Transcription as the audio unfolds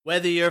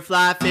Whether you're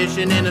fly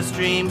fishing in a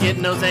stream,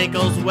 getting those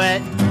ankles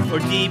wet, or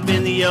deep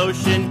in the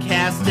ocean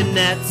casting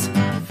nets,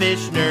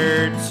 fish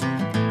nerds,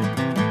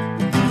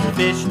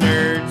 fish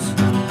nerds,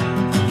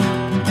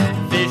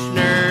 fish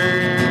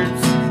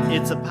nerds,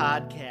 it's a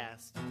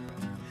podcast.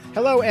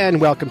 Hello and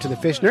welcome to the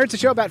Fish Nerds, a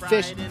show about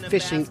fish,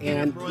 fishing,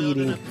 and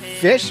eating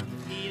fish.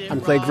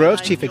 I'm Clay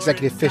Groves, Chief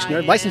Executive Fish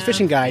Nerd, licensed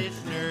fishing guide,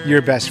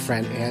 your best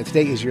friend, and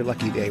today is your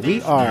lucky day.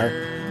 We are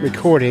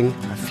recording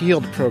a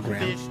field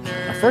program,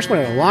 our first one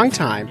in a long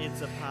time,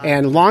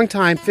 and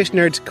longtime Fish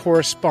Nerds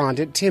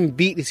correspondent Tim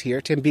Beat is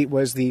here. Tim Beat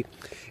was the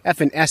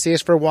F&N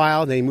essayist for a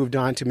while, then he moved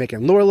on to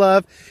making Lure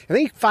Love, and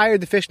then he fired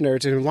the Fish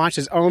Nerds and launched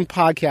his own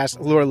podcast,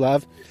 Lure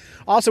Love.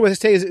 Also with us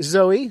today is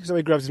Zoe.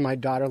 Zoe Groves is my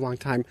daughter,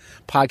 longtime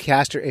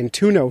podcaster and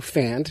Tuno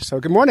fan. So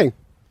good morning.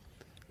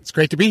 It's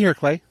great to be here,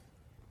 Clay.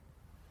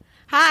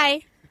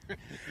 Hi.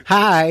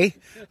 Hi.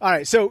 All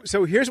right, so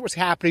here's what's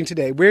happening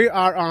today. We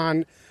are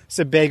on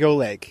Sebago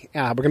Lake.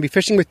 We're going to be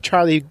fishing with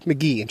Charlie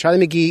McGee. And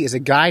Charlie McGee is a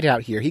guide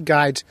out here. He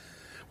guides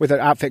with an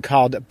outfit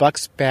called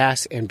Bucks,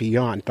 Bass, and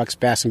Beyond,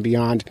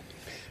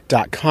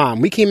 bucksbassandbeyond.com.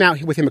 We came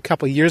out with him a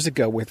couple of years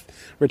ago with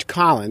Rich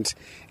Collins,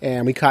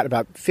 and we caught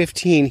about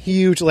 15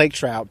 huge lake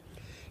trout.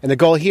 And the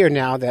goal here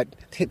now that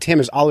Tim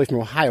is all the way from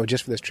Ohio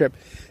just for this trip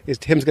is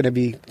Tim's going to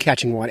be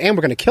catching one, and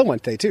we're going to kill one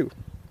today, too.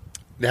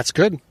 That's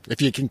good.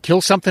 If you can kill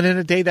something in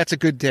a day, that's a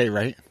good day,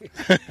 right?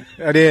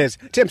 It is.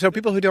 Tim, so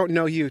people who don't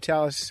know you,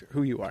 tell us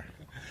who you are.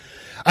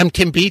 I'm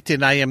Tim Beat,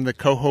 and I am the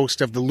co-host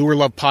of the Lure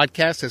Love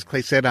podcast. As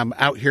Clay said, I'm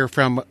out here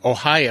from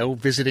Ohio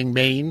visiting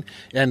Maine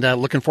and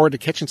looking forward to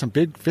catching some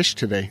big fish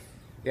today.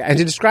 Yeah, and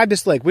to describe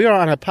this lake, we are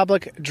on a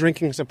public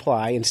drinking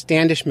supply in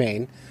Standish,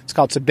 Maine. It's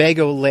called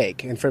Sebago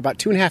Lake. And for about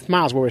 2.5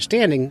 miles where we're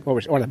standing, well,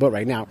 we're on a boat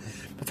right now,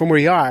 but from where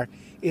we are,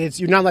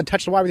 you're not allowed to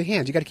touch the water with your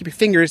hands. You got to keep your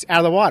fingers out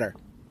of the water.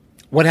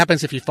 What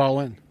happens if you fall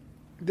in?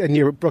 Then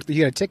you get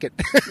a ticket.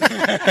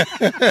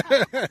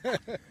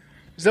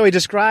 Zoe,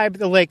 describe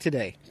the lake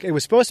today. It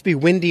was supposed to be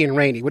windy and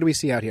rainy. What do we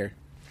see out here?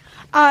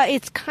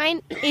 It's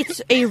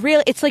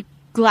like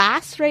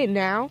glass right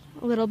now,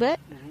 a little bit.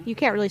 You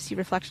can't really see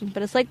reflections,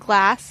 but it's like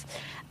glass.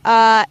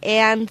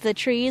 And the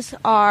trees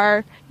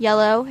are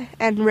yellow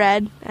and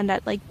red and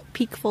at like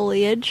peak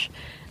foliage.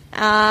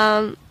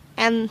 And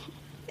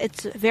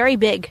it's very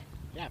big.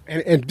 Yeah,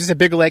 and this is a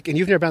big lake, and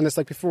you've never been on this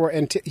lake before.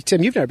 And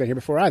Tim, you've never been here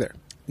before either.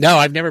 No,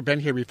 I've never been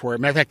here before.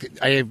 Matter of fact,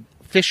 I have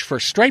fished for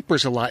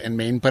stripers a lot in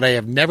Maine, but I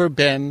have never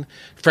been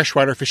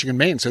freshwater fishing in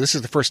Maine. So this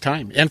is the first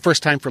time, and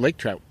first time for lake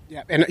trout.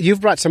 Yeah, and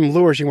you've brought some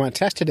lures you want to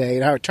test today.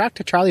 And I talked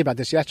to Charlie about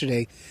this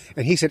yesterday,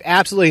 and he said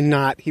absolutely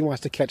not. He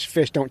wants to catch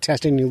fish, don't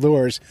test any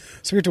lures.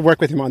 So we have to work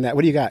with him on that.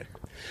 What do you got?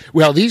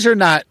 Well, these are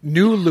not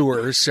new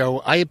lures,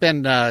 so I have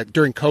been,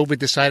 during COVID,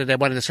 decided I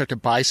wanted to start to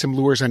buy some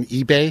lures on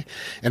eBay,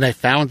 and I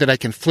found that I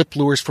can flip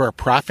lures for a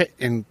profit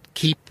and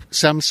keep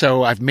some,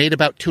 so I've made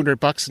about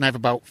 $200, and I have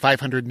about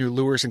 500 new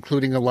lures,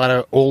 including a lot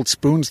of old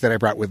spoons that I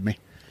brought with me.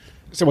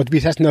 So we'll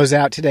be testing those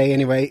out today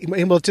anyway,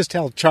 and we'll just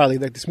tell Charlie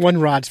that this one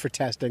rod's for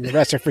testing, the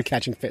rest are for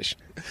catching fish.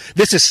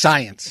 This is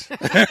science.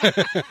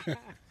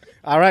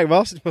 All right,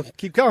 well, we'll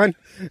keep going.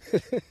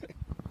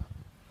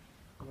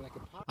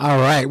 All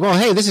right. Well,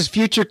 hey, this is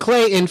Future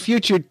Clay and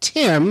Future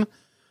Tim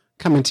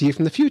coming to you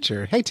from the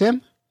future. Hey,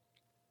 Tim.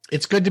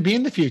 It's good to be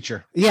in the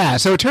future. Yeah,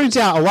 so it turns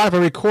out a lot of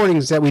our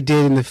recordings that we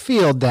did in the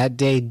field that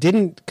day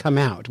didn't come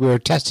out. We were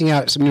testing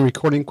out some new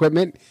recording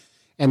equipment,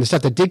 and the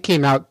stuff that did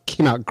came out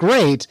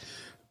great,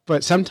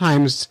 but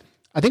sometimes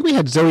I think we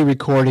had Zoe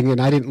recording, and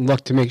I didn't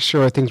look to make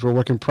sure things were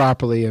working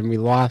properly, and we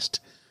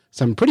lost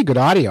some pretty good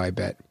audio, I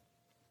bet.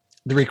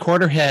 The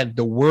recorder had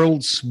the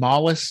world's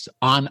smallest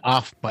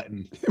on-off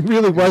button. It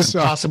really was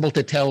impossible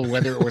to tell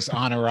whether it was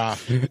on or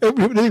off.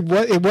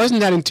 It wasn't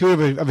that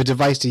intuitive of a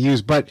device to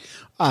use, but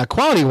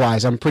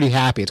quality-wise, I'm pretty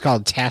happy. It's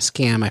called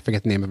Tascam. I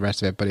forget the name of the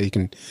rest of it, but you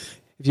can,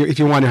 if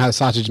you wonder how the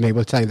sausage is made,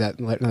 we'll tell you that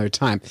another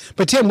time.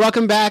 But Tim,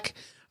 welcome back.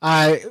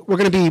 We're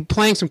going to be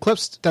playing some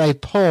clips that I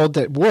pulled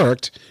that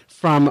worked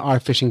from our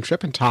fishing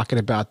trip and talking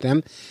about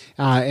them,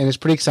 and it's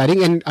pretty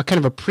exciting. And a kind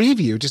of a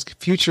preview,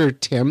 just future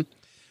Tim.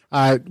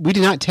 We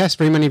did not test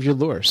very many of your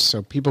lures,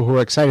 so people who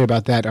are excited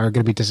about that are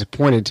going to be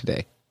disappointed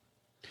today.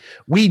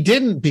 We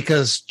didn't,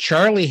 because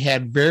Charlie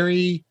had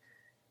very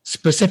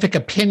specific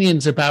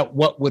opinions about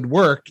what would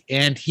work,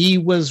 and he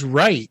was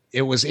right.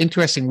 It was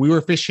interesting. We were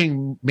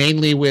fishing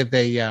mainly with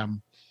a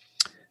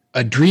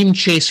Dream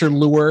Chaser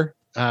lure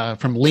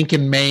from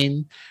Lincoln,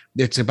 Maine.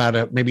 It's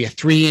about maybe a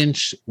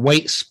 3-inch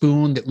white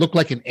spoon that looked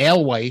like an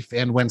alewife,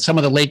 and when some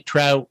of the lake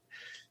trout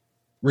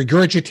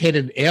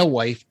regurgitated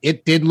alewife,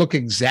 it did look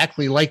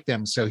exactly like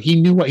them, so he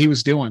knew what he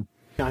was doing.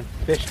 John,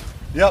 fish.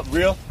 Yep,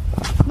 reel.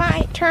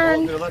 My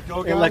turn. Let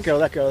go, Yeah, guys.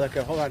 let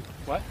go. Hold on.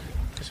 What?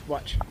 Just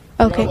watch.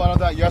 Okay. We got a lot of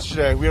that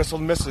yesterday. We had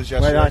some misses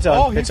yesterday. Wait,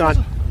 no, he it's on.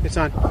 doesn't- It's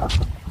on.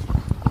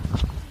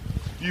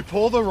 You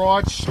pull the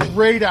rod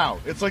straight out.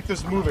 It's like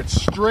this, move it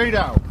straight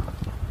out.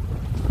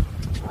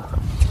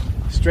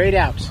 Straight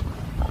out.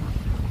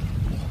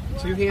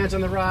 2 hands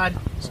on the rod.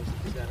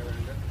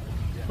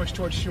 Push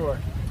towards shore.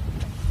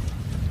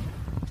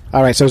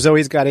 All right, so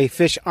Zoe's got a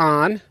fish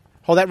on.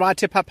 Hold that rod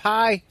tip up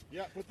high.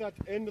 Yeah, put that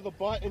into the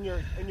butt in your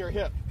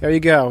hip. There you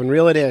go, and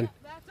reel it in.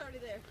 That's already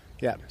there.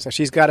 Yeah, so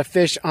she's got a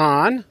fish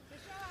on.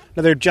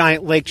 Another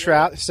giant lake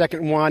trout, the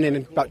second one in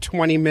about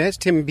 20 minutes.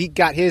 Tim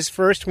got his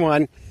first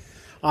one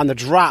on the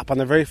drop, on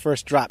the very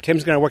first drop.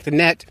 Tim's going to work the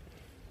net.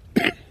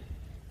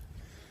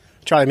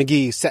 Charlie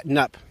McGee setting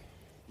up.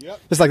 Yep.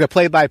 This is like the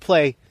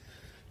play-by-play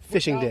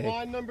fishing Put out day.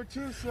 line number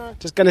 2, sir.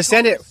 Just going to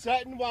send it.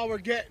 Setting while we're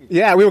getting.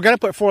 Yeah, we were going to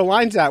put 4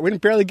 lines out. We're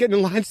barely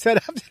getting the line set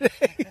up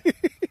today.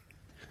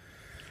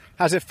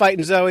 How's it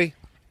fighting, Zoe?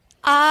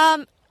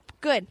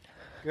 Good.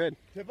 Good.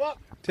 Tip up.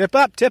 Tip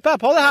up, tip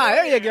up. Hold it high.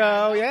 There you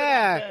go.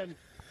 Yeah.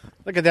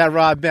 Look at that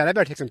rod bend. I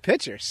better take some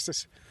pictures.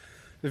 This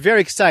is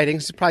very exciting.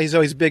 This is probably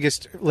Zoe's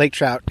biggest lake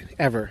trout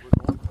ever.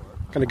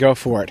 Going to go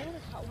for it.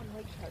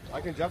 I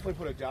can definitely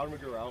put a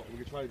downrigger out. We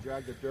can try to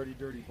drag the dirty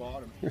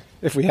bottom.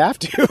 If we have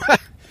to.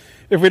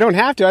 If we don't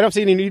have to, I don't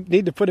see any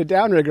need to put a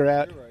downrigger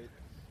out. You're right.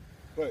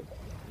 But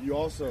you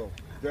also,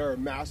 there are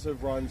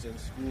massive runs and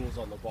schools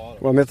on the bottom.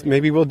 Well,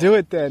 maybe we'll do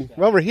it then.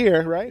 Well, we're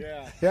here, right?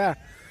 Yeah. Yeah.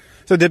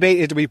 So the debate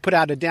is, do we put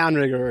out a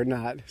downrigger or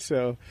not?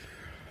 So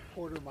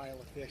Quarter mile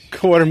of fish.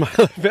 quarter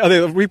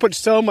mile. We put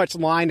so much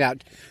line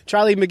out.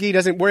 Charlie McGee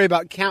doesn't worry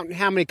about counting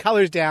how many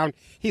colors down.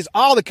 He's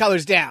all the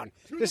colors down.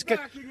 To the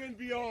backing and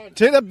beyond.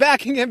 To the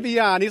backing and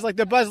beyond. He's like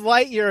the Buzz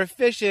Lightyear of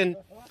fishing.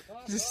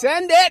 Just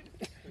send it.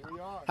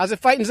 How's it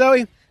fighting,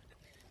 Zoe?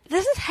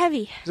 This is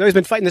heavy. Zoe's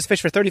been fighting this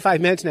fish for 35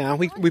 minutes now.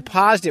 We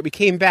paused it. We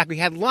came back. We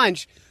had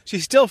lunch.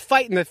 She's still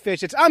fighting the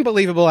fish. It's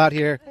unbelievable out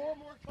here. 4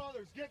 more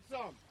colors. Get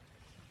some.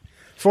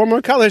 4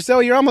 more colors.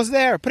 Zoe, you're almost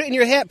there. Put it in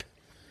your hip.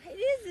 It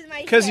is in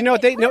my Because you know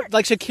what they know,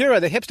 like Shakira,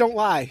 the hips don't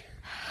lie.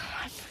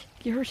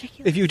 You're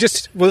ridiculous. If you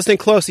just were listening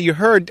closely, you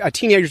heard a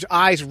teenager's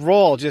eyes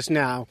roll just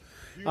now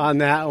on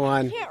that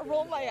one. I can't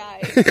roll my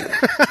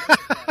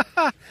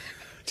eyes.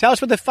 Tell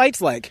us what the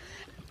fight's like.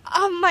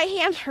 My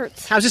hand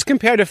hurts. How's this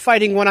compared to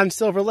fighting one on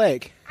Silver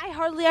Lake? I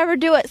hardly ever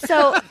do it,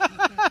 so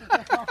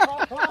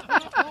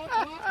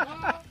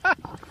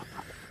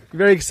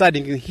Very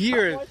exciting. You can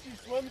hear.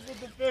 She swims with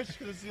the fish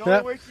because it's the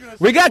only way she's going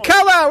to We got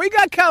color. We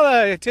got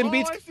color. Tim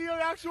beats. I see an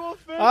actual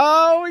fish.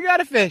 Oh, we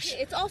got a fish.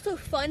 it's also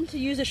fun to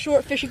use a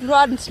short fishing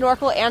rod and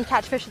snorkel and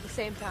catch fish at the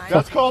same time.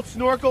 That's called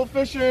snorkel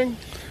fishing.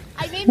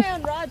 I made my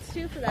own rods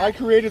too for that. I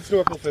created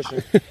snorkel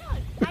fishing.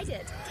 I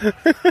did.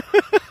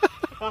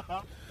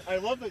 I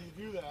love that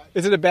you do that.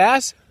 Is it a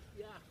bass?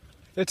 Yeah.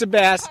 It's a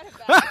bass.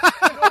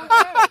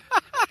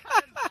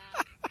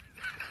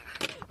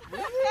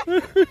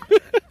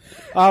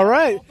 All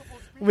right.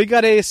 We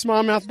got a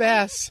smallmouth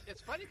bass.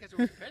 It's funny because it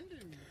was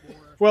bending more.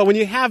 Well, when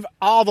you have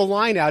all the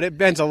line out, it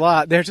bends a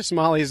lot. There's a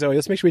smallie, Zoe.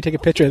 Let's make sure we take a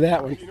picture of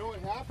that one. You know what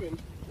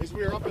happened is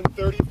we were up in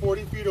 30,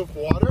 40 feet of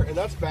water, and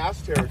that's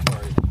bass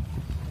territory.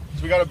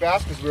 So we got a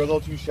bass because we were a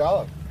little too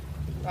shallow.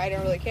 I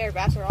don't really care.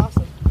 Bass are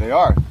awesome. They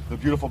are. The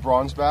beautiful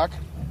bronze back.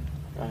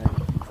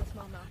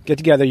 Get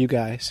together, you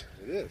guys.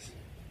 It is.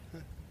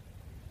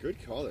 Good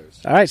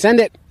colors. All right, send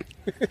it.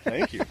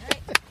 Thank you.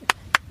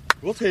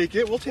 We'll take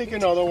it. We'll take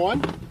another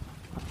one.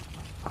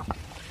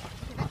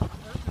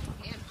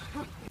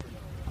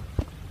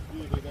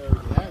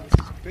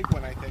 Big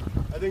one, I think.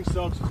 I think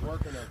so. She's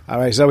working it. All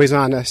right, Zoe's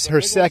on us. Her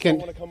Big ones don't second,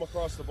 want to come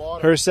across the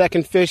bottom. her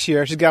second fish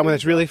here. She's got one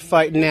that's really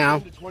fighting now.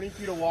 20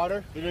 feet of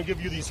water. They're going to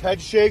give you these head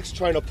shakes,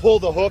 trying to pull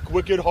the hook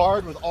wicked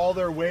hard with all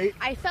their weight.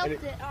 I felt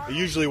And it. It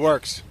usually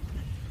works.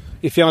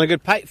 You feeling a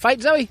good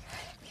fight, Zoe?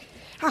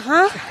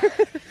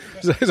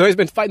 Zoe's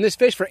been fighting this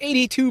fish for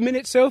 82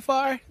 minutes so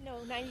far.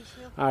 No, 92.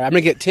 All right, I'm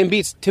gonna get Tim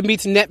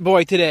Beats net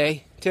boy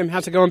today. Tim,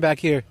 how's it going back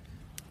here?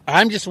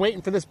 I'm just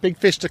waiting for this big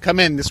fish to come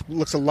in. This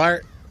looks a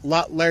lot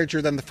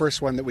larger than the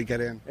first one that we get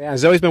in. Yeah,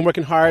 Zoe's been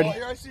working hard. Oh,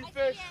 here I see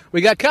fish.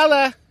 We got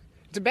color.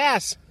 It's a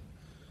bass.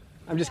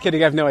 I'm just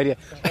kidding. I have no idea.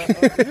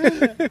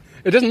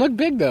 It doesn't look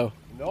big though.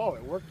 No,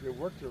 it worked. It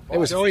worked. Your It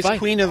was It's always fine.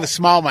 queen of the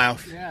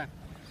smallmouth. Yeah.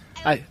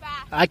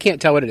 I can't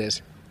tell what it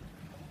is.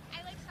 I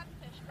like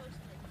sunfish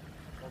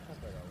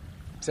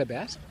mostly. Is that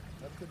bass?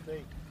 That's the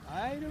bait.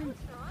 I don't.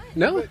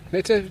 No,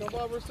 it's a So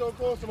while we're so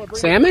close, I'm gonna bring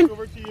Salmon? it back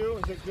over to you.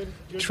 Is it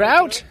good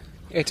trout.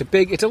 It's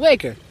a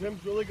laker.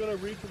 Tim's really gonna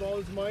reach with all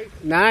his might.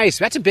 Nice.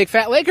 That's a big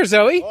fat laker,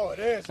 Zoe. Oh, it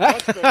is.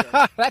 Much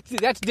bigger.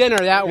 That's dinner.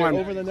 That Okay, one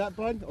over the net,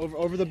 bud.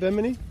 Over the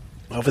bimini.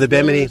 over the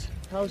Bimini.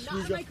 How should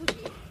we go? Cookie.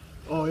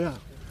 Oh yeah.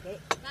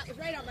 That was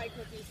right on my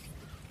cookies.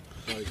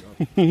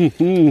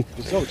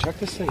 So check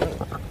this thing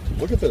out.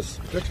 Look at this.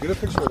 Get a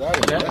picture of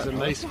that. That is a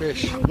nice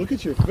fish. Look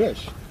at your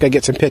fish. Gotta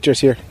get some pictures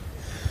here.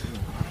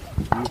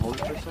 Can you hold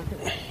it for a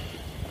second?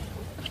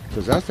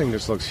 Because that thing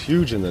just looks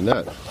huge in the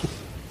net.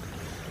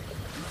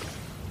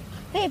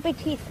 They have big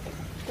teeth.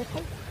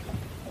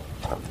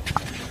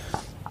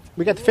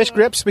 We got the fish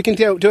grips. We can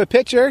do a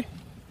picture.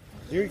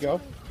 Here you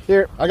go.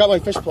 Here. I got my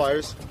fish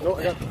pliers. No,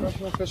 I got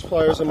professional fish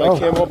pliers in my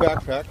camo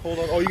backpack. Hold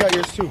on. Oh, you got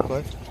yours too,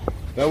 bud.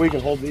 Now we can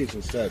hold these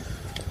instead.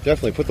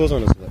 Definitely put those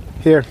on his lip.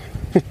 Here.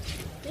 They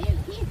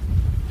have teeth.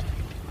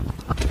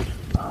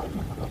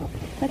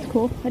 That's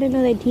cool. I didn't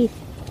know they had teeth.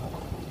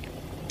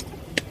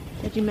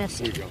 Did you miss?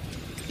 Here you go.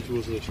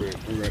 Tools of the trade.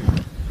 You're ready.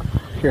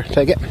 Here.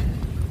 Take it.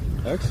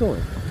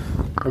 Excellent.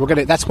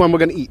 And that's one we're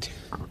gonna eat.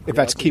 If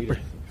that's that's an keeper.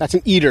 eater. That's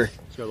an eater.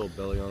 It's got a little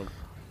belly on him.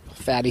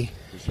 Fatty.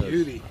 It says-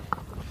 Beauty.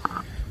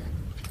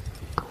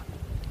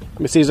 Let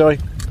me see, Zoe.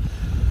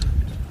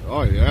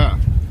 Oh yeah.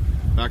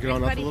 Back it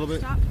on up a little bit.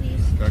 Stop,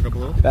 please. Back up a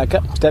little. Back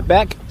up. Step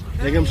back.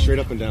 Take them straight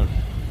up and down.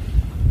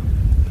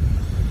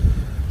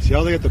 See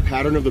how they got the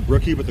pattern of the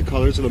brookie, but the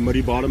colors of the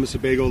muddy bottom of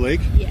Sebago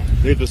Lake? Yeah.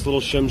 They have this little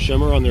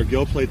shimmer on their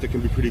gill plate that can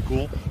be pretty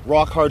cool.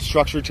 Rock hard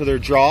structure to their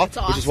jaw,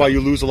 That's which is why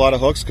you lose a lot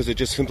of hooks because it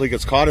just simply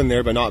gets caught in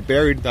there but not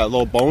buried. That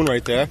little bone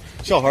right there.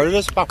 See how hard it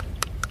is? Pop.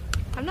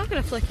 I'm not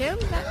gonna flick him.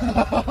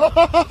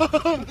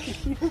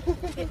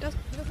 He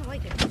doesn't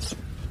like it.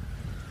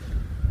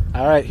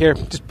 All right, here.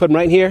 Just put them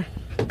right here.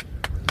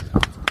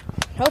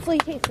 Hopefully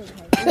he tastes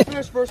okay.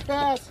 Finish first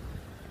pass.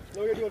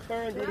 No, you're doing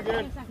turn. Do it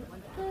again.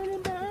 We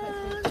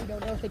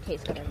don't know if it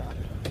tastes good or not.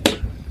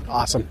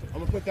 Awesome. I'm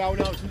gonna put that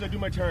one out as soon as I do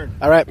my turn.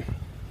 All right.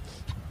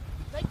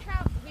 Lake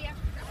trout, we have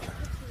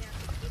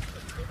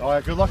to. All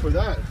right, good luck with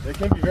that. They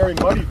can be very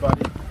muddy,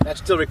 buddy. That's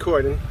still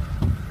recording.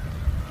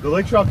 The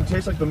lake trout can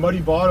taste like the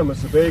muddy bottom of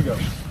Sebago.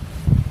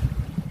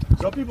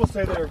 Some people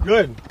say they're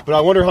good, but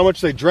I wonder how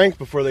much they drank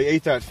before they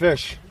ate that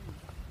fish.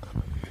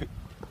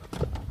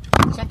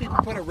 Some people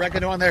put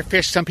oregano on their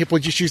fish. Some people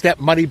just use that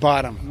muddy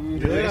bottom.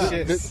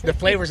 The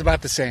flavor's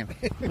about the same.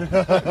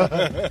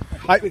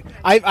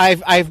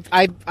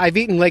 I've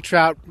eaten lake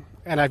trout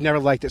and I've never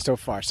liked it so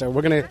far. So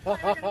we're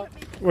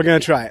gonna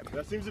try it.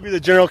 That seems to be the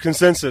general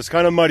consensus.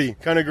 Kind of muddy,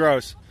 kind of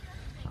gross.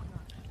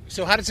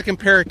 So how does it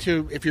compare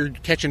to if you're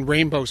catching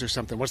rainbows or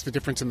something? What's the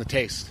difference in the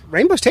taste?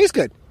 Rainbows taste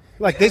good.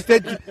 Like this,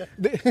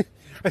 the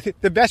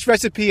best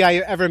recipe I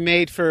ever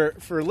made for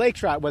lake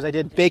trout was I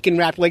did bacon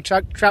wrapped lake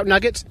trout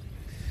nuggets.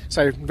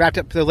 So I wrapped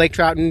up the lake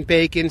trout in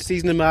bacon,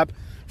 seasoned them up,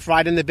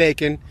 fried in the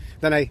bacon.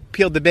 Then I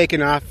peeled the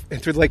bacon off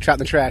and threw the lake trout in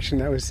the trash, and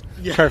that was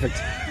perfect.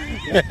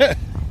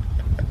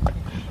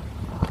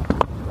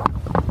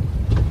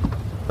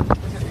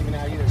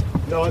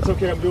 No, it's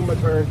okay. I'm doing my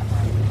turn.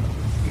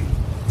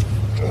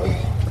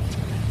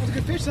 That's a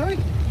good fish, sorry.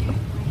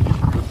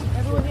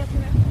 Everyone gets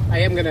in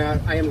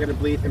there. I am gonna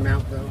bleed him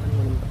out though.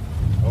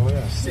 Oh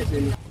yeah.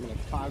 Sitting in. I'm gonna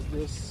pause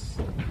this.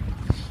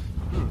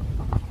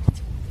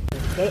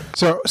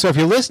 So if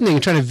you're listening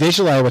and trying to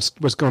visualize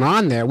what's going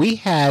on there, we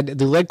had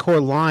the lead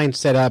core line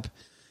set up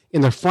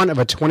in the front of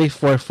a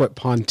 24-foot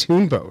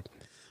pontoon boat.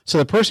 So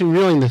the person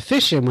reeling the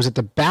fish in was at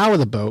the bow of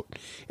the boat,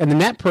 and then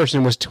that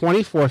person was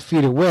 24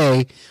 feet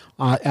away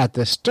at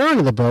the stern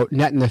of the boat,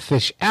 netting the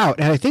fish out.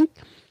 And I think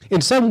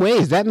in some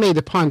ways that made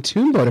the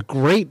pontoon boat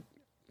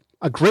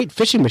a great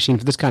fishing machine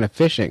for this kind of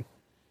fishing.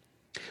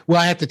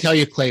 Well, I have to tell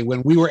you, Clay,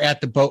 when we were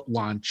at the boat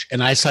launch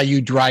and I saw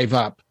you drive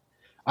up,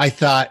 I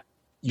thought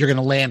you're going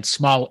to land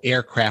small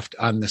aircraft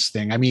on this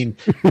thing. I mean,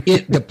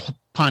 the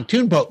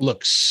pontoon boat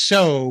looks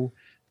so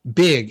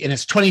big, and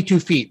it's 22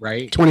 feet,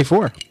 right?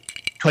 24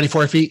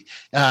 feet.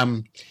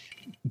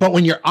 But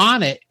when you're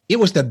on it, it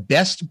was the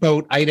best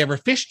boat I'd ever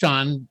fished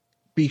on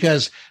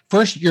because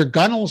first, your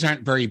gunnels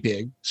aren't very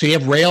big. So you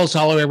have rails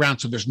all the way around.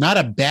 So there's not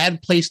a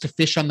bad place to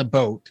fish on the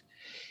boat.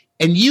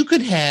 And you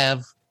could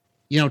have,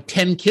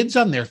 10 kids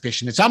on there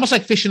fishing. It's almost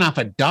like fishing off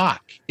a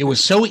dock. It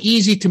was so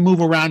easy to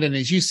move around. And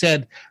as you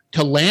said,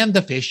 to land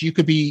the fish, you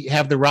could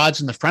have the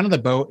rods in the front of the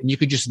boat and you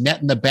could just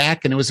net in the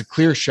back and it was a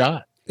clear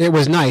shot. It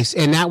was nice.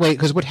 And that way,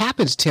 because what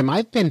happens, Tim,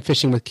 I've been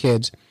fishing with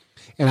kids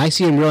and I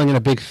see them reeling in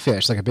a big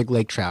fish, like a big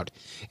lake trout.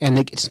 And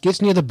it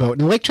gets near the boat.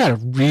 And the lake trout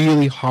have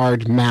really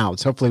hard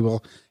mouths. Hopefully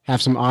we'll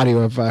have some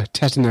audio of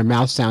testing their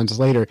mouth sounds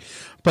later.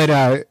 But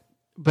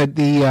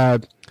they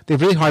have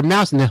really hard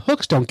mouths and the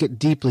hooks don't get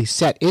deeply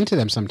set into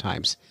them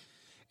sometimes.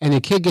 And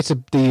the kid gets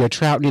the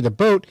trout near the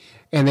boat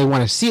and they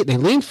want to see it. They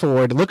lean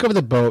forward, look over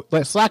the boat,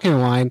 let slacken the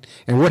line.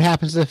 And what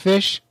happens to the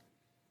fish?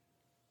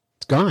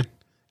 It's gone.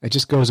 It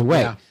just goes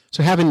away. Yeah.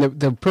 So having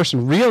the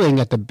person reeling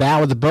at the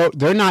bow of the boat,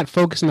 they're not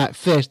focused on that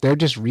fish. They're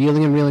just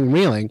reeling and reeling and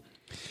reeling.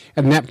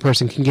 And that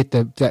person can get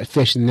that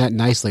fish in the net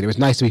nicely. It was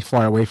nice to be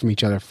far away from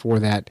each other for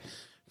that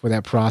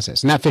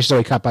process. And that fish that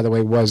we caught, by the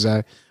way, was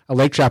a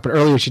lake trout. But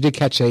earlier she did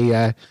catch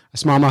a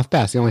smallmouth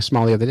bass, the only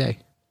small the other day.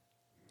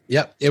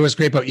 Yep, it was a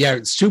great boat. Yeah,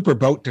 super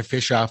boat to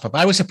fish off of.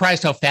 I was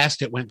surprised how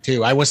fast it went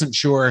too. I wasn't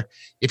sure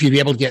if you'd be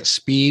able to get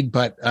speed,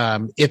 but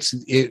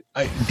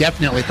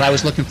definitely. If I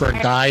was looking for a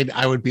guide,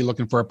 I would be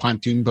looking for a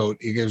pontoon boat.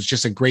 It was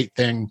just a great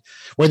thing,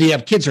 whether you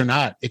have kids or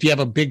not. If you have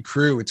a big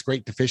crew, it's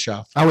great to fish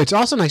off. Oh, it's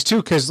also nice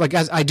too because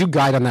as I do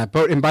guide on that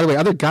boat, and by the way,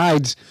 other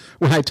guides,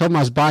 when I told them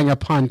I was buying a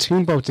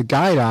pontoon boat to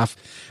guide off,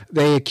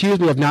 they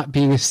accused me of not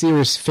being a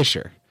serious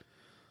fisher.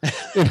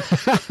 And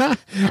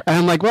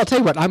I'm like, well, I'll tell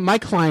you what, my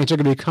clients are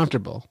going to be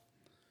comfortable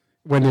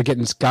when they're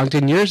getting skunked,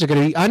 and yours are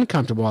going to be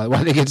uncomfortable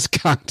while they get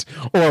skunked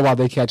or while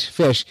they catch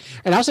fish.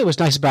 And also what's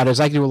nice about it is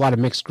I can do a lot of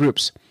mixed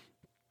groups.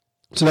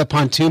 So that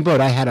pontoon boat,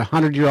 I had a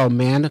 100-year-old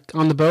man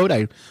on the boat.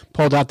 I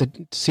pulled out the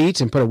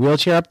seats and put a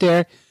wheelchair up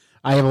there.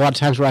 I have a lot of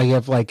times where I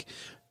have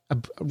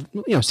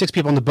 6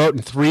 people on the boat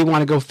and 3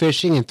 want to go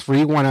fishing and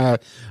 3 want to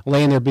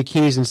lay in their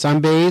bikinis and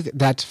sunbathe.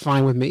 That's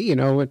fine with me.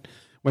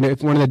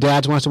 if one of the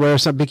dads wants to wear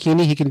some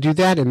bikini, he can do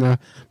that, and the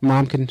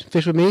mom can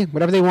fish with me.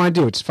 Whatever they want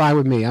to do, it's fine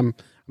with me. I'm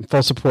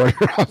full supporter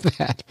of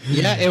that.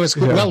 Yeah, it was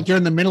good. Yeah. Well,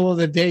 during the middle of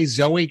the day,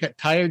 Zoe got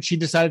tired. She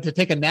decided to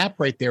take a nap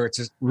right there. It's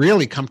a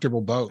really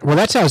comfortable boat. Well,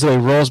 that's how Zoe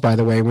rolls, by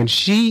the way. When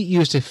she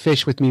used to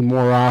fish with me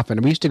more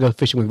often, we used to go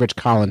fishing with Rich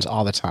Collins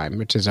all the time,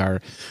 which is our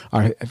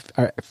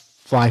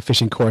fly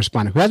fishing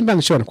correspondent, who hasn't been on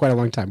the show in quite a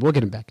long time. We'll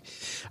get him back.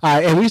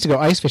 And we used to go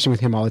ice fishing with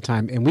him all the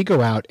time. And we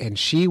go out, and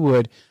she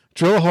would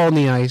drill a hole in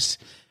the ice.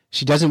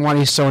 She doesn't want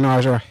any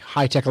sonars or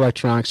high-tech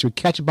electronics. She would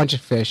catch a bunch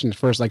of fish in the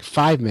first,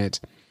 5 minutes.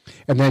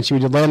 And then she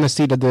would lay on the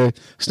seat of the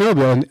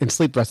snowmobile and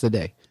sleep the rest of the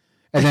day.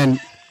 And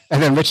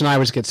then Rich and I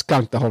would just get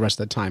skunked the whole rest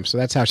of the time. So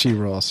that's how she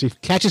rolls. She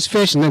catches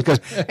fish and then goes,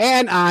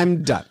 and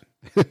I'm done.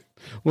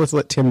 Let's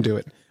let Tim do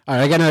it. All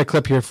right, I got another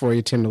clip here for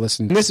you, Tim, to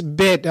listen. In this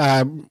bit,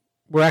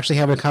 we're actually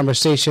having a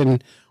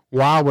conversation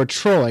while we're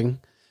trolling.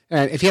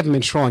 And if you haven't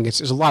been trolling,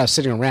 there's a lot of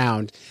sitting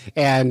around.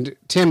 And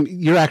Tim,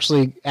 you're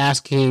actually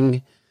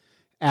asking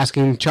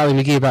Charlie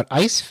McGee about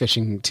ice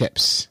fishing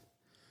tips.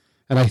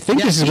 And I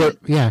think this is what,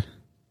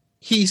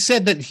 He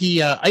said that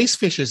he ice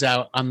fishes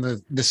out on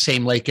the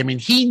same lake. I mean,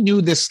 he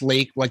knew this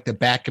lake like the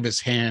back of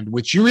his hand,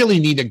 which you really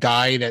need a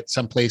guide at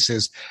some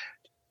places.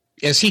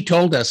 As he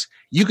told us,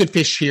 you could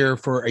fish here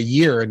for a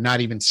year and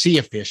not even see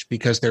a fish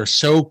because they're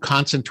so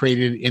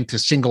concentrated into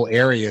single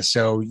areas.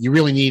 So you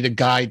really need a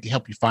guide to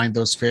help you find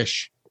those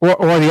fish.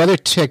 Or the other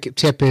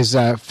tip is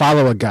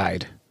follow a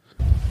guide.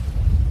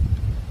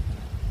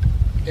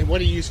 And what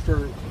do you use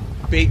for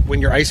bait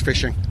when you're ice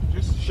fishing?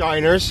 Just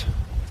shiners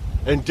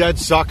and dead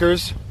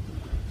suckers.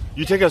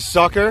 You take a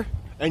sucker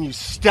and you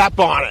step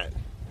on it.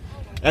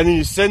 And then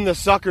you send the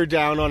sucker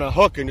down on a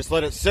hook and just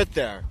let it sit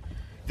there.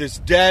 This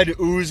dead,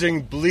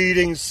 oozing,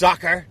 bleeding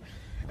sucker.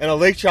 And a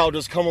lake trout will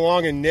just come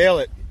along and nail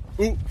it.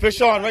 Ooh,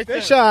 fish on right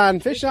there.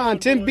 Fish on.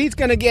 Tim Beat's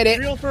going to get it.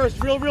 Reel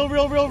first.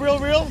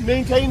 Reel.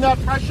 Maintain that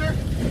pressure.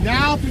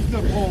 Now pick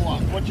the pole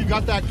up. Once you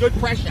got that good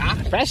pressure.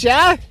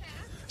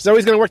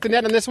 Zoe's going to work the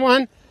net on this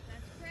one.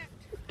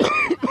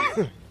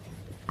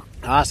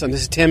 Awesome.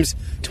 This is Tim's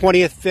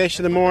 20th fish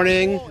of the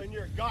morning.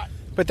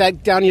 Put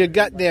that down in your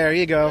gut there. There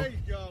you go.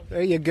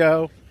 There you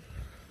go.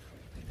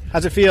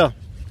 How's it feel?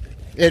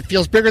 It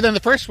feels bigger than the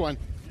first one.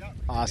 Yep.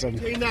 Awesome.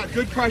 Maintain that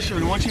good pressure,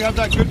 and once you have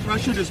that good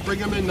pressure, just bring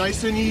him in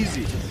nice and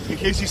easy in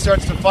case he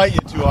starts to fight you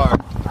too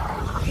hard.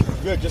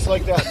 Good, just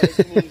like that. Nice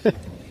and easy.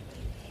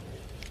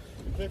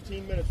 In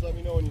 15 minutes, let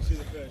me know when you see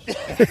the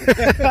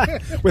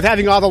fish. With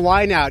having all the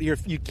line out, you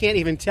can't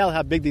even tell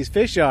how big these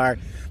fish are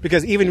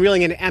because even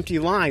reeling an empty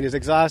line is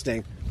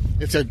exhausting.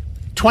 It's a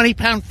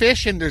 20-pound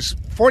fish, and there's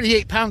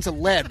 48 pounds of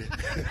lead.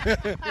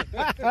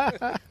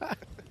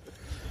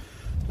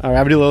 All right,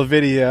 I'm going to do a little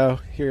video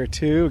here,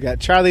 too. We got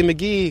Charlie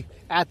McGee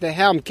at the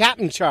helm.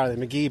 Captain Charlie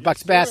McGee,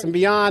 Bucks Bass and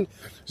Beyond.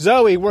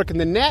 Zoe working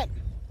the net.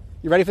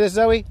 You ready for this,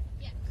 Zoe?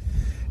 Yeah.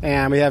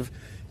 And we have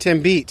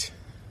Tim Beat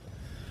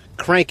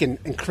cranking.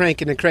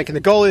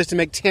 The goal is to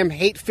make Tim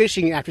hate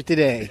fishing after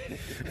today.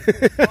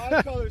 A lot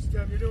of colors,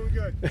 Tim. You're doing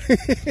good.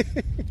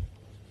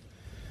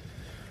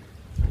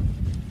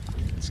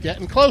 It's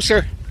getting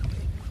closer.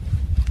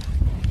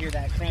 Hear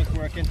that crank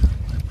working?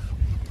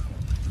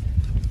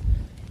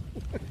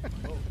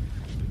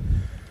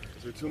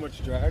 Is there too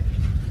much drag?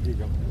 Here you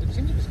go. It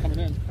seems like it's coming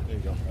in. There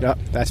you go. Yep,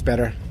 that's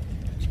better.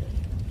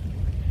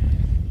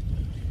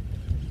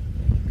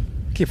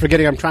 Keep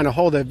forgetting I'm trying to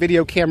hold a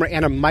video camera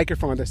and a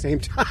microphone at the same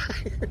time.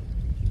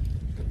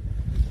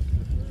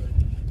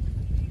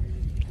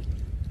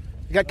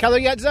 You got color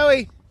yet,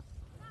 Zoe?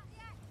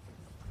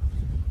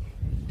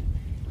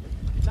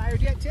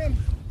 Tired yet, Tim?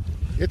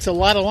 It's a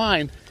lot of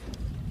line.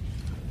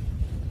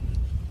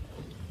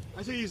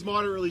 I say he's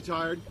moderately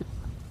tired.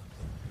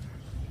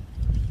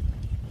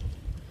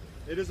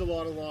 It is a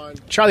lot of line.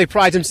 Charlie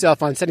prides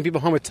himself on sending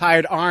people home with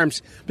tired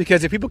arms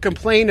because if people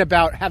complain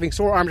about having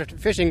sore arms after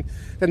fishing,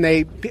 then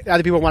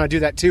other people want to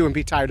do that too and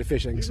be tired of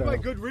fishing. These so. are my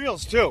good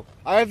reels too.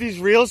 I have these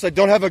reels that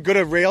don't have a good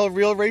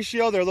reel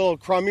ratio. They're a little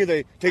crummy.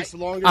 They take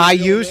longer. I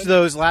used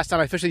those last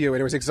time I fished with you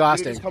and it was Did it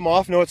exhausting. just come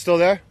off? No, it's still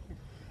there.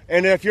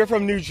 And if you're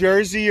from New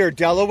Jersey or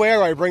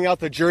Delaware, I bring out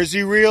the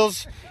Jersey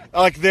reels.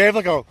 Like they have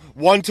like a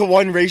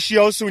 1-to-1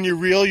 ratio, so when you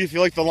reel, you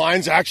feel like the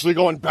line's actually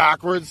going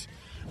backwards.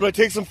 But it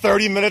takes them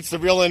 30 minutes to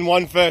reel in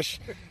one fish.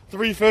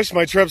 3 fish,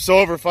 my trip's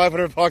over.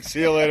 $500. See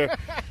you later.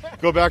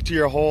 Go back to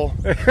your hole.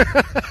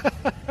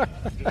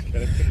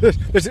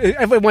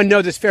 Everyone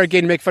knows it's fair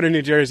game to make fun of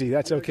New Jersey.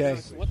 That's okay.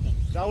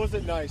 That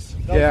wasn't nice.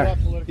 That was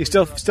not politically You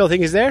still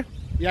think he's there?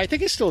 Yeah, I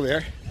think he's still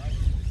there.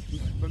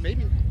 But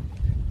maybe.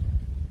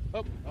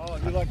 Oh,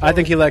 he let go. I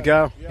think he let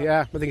go.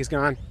 Yeah, I think he's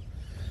gone.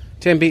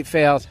 Tim Beat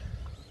failed.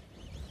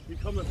 He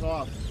cometh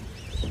off.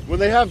 When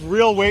they have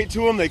real weight to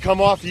them, they come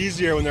off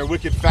easier when they're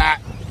wicked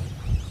fat.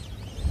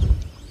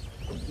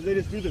 So they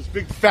just do this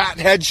big fat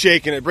head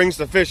shake and it brings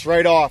the fish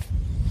right off.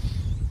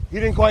 He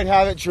didn't quite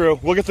have it true.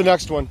 We'll get the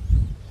next one.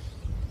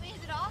 Wait,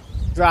 is it off?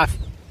 He's off.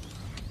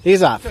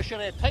 He's off. So should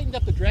I have tightened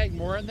up the drag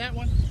more on that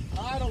one?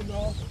 I don't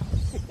know.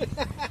 The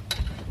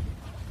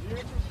answer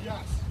is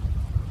yes.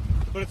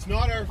 But it's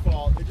not our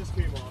fault. It just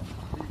came off.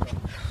 Here you go.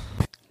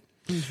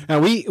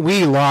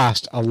 We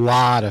lost a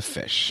lot of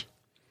fish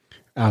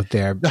out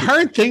there. The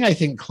hard thing, I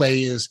think,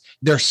 Clay, is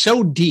they're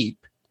so deep.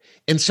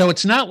 And so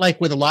it's not like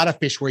with a lot of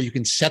fish where you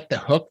can set the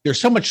hook. There's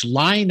so much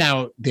line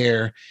out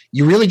there.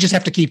 You really just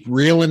have to keep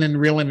reeling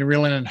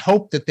and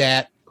hope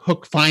that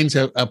hook finds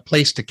a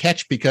place to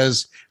catch,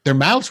 because their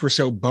mouths were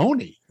so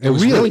bony. It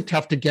was really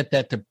tough to get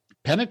that to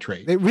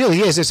penetrate. It really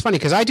is. It's funny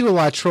because I do a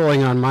lot of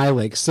trolling on my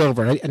lake,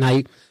 Silver, and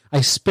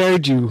I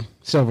spared you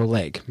Silver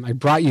Lake. I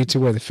brought you to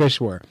where the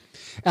fish were.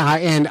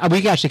 And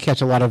we actually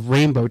catch a lot of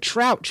rainbow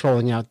trout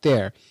trolling out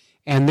there,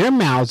 and their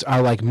mouths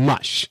are like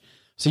mush.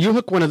 So you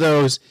hook one of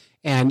those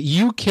and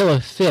you kill a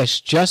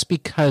fish just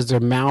because their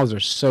mouths are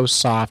so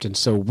soft and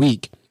so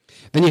weak.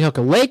 Then you hook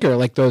a laker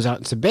like those out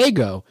in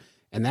Sebago,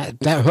 and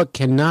that hook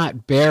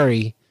cannot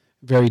bury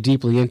very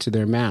deeply into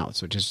their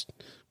mouths, which is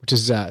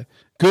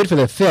good for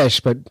the fish,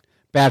 but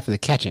bad for the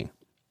catching.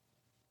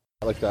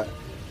 I like that.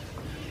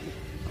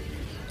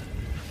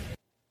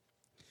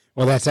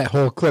 Well, that's that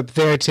whole clip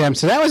there, Tim.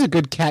 So that was a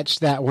good catch,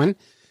 that one.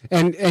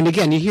 And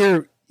again, you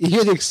hear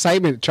the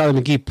excitement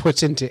Charlie McGee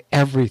puts into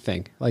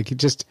everything. Like, it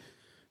just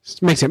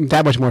makes it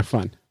that much more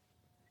fun.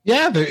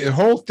 Yeah, the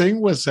whole thing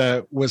was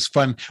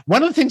fun.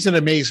 One of the things that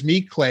amazed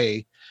me,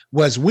 Clay,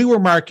 was we were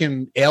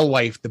marking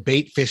alewife, the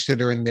bait fish that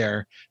are in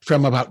there,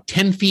 from about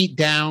 10 feet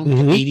down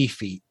to 80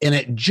 feet. And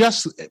it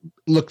just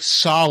looked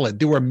solid.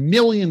 There were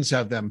millions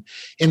of them.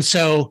 And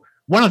so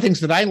one of the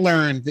things that I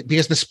learned,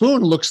 because the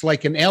spoon looks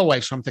like an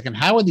alewife, so I'm thinking,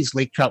 how are these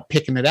lake trout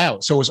picking it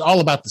out? So it was all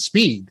about the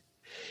speed.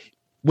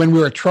 When we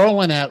were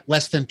trolling at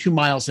less than 2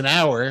 miles an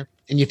hour,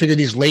 and you figure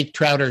these lake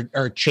trout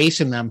are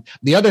chasing them,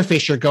 the other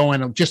fish are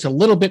going just a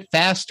little bit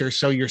faster.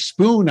 So your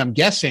spoon, I'm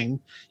guessing,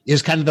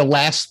 is kind of the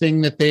last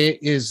thing that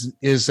is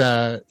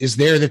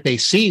there that they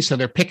see. So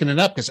they're picking it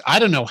up, because I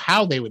don't know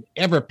how they would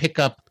ever pick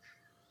up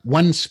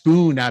one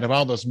spoon out of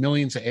all those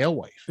millions of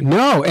alewife.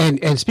 No,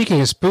 and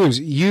speaking of spoons,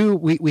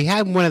 we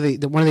had one of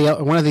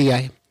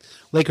the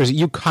lakers that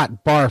you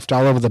caught barfed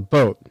all over the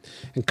boat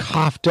and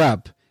coughed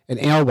up an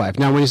alewife.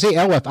 Now, when you say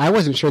alewife, I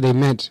wasn't sure they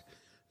meant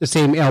the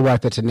same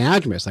alewife that's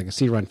anadromous, like a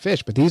sea run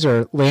fish, but these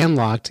are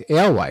landlocked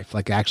alewife,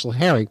 like actual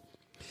herring.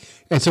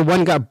 And so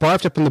one got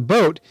barfed up in the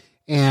boat,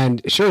 and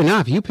sure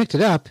enough, you picked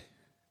it up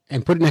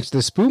and put it next to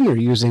the spoon we were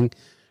using,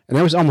 and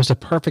that was almost a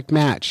perfect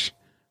match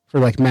for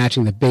like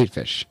matching the bait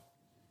fish.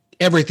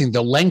 Everything,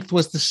 the length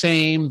was the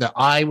same, the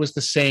eye was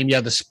the same.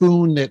 Yeah, the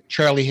spoon that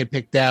Charlie had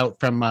picked out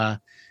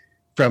from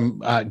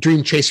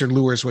Dream Chaser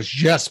Lures was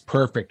just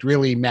perfect,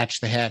 really matched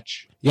the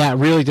hatch. Yeah, it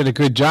really did a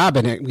good job,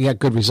 and we got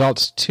good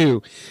results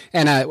too.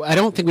 And I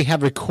don't think we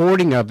have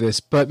recording of this,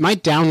 but my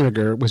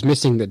downrigger was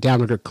missing the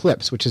downrigger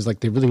clips, which is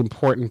like the really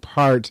important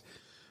part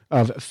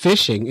of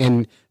fishing.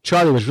 And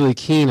Charlie was really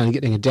keen on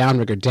getting a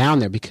downrigger down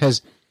there,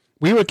 because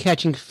we were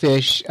catching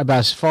fish about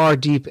as far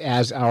deep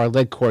as our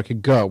lead core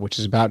could go, which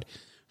is about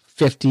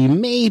 50,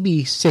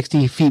 maybe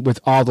 60 feet with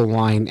all the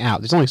line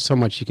out. There's only so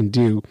much you can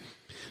do,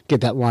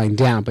 get that line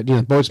down. But,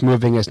 the boat's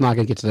moving. It's not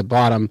going to get to the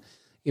bottom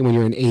when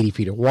you're in 80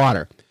 feet of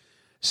water.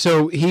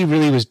 So he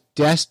really was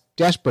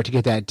desperate to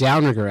get that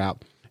downrigger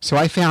out. So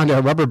I found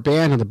a rubber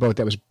band on the boat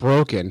that was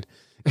broken,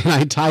 and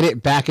I tied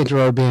it back into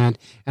a rubber band,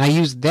 and I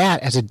used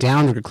that as a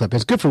downrigger clip.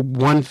 It's good for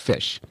one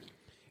fish.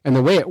 And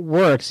the way it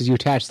works is you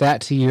attach that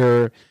to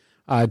your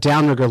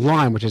downrigger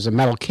line, which is a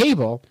metal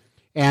cable,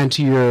 and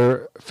to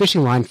your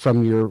fishing line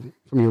from your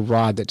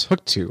rod that's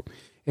hooked to.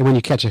 And when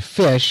you catch a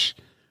fish,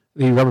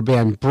 the rubber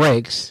band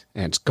breaks,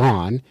 and it's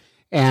gone,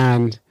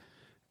 and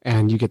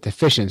you get the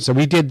fish in. So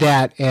we did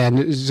that,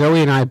 and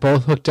Zoe and I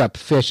both hooked up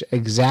fish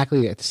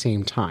exactly at the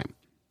same time.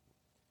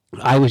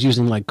 I was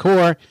using lead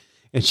core,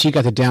 and she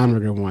got the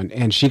downrigger one,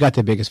 and she got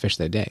the biggest fish of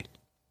the day.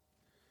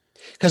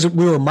 Because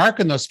we were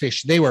marking those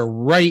fish, they were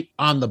right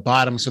on the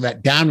bottom, so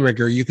that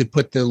downrigger, you could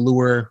put the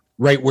lure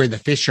right where the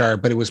fish are,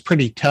 but it was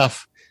pretty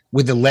tough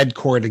with the lead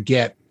core to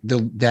get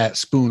that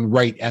spoon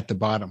right at the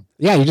bottom.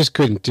 Yeah, you just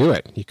couldn't do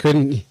it. You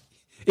couldn't...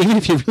 Even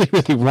if you really,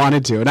 really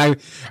wanted to. And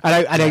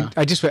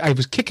I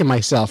was kicking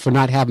myself for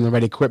not having the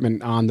right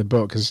equipment on the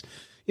boat, because,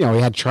 we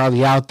had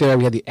Charlie out there.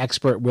 We had the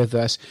expert with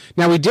us.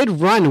 Now, we did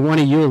run one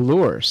of your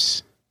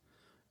lures.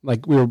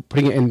 Like, we were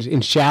putting it in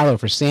shallow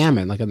for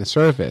salmon, like on the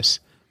surface.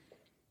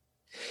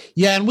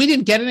 Yeah, and we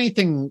didn't get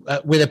anything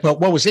with it. But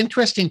what was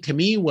interesting to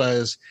me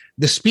was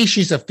the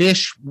species of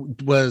fish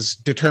was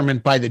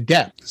determined by the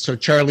depth. So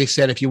Charlie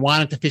said if you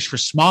wanted to fish for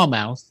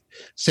smallmouth,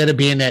 instead of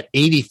being at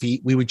 80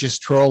 feet, we would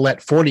just troll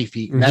at 40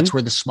 feet. And that's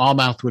where the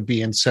smallmouth would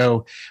be. And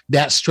so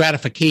that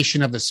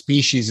stratification of the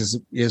species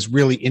is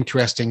really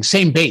interesting.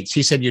 Same baits.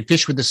 He said you'd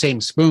fish with the same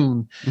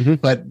spoon,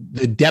 but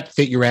the depth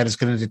that you're at is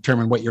going to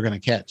determine what you're going to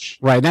catch.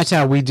 Right. And that's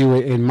how we do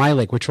it in my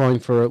lake. We're trolling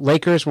for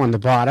lakers. We're on the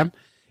bottom.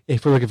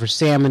 If we're looking for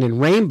salmon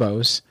and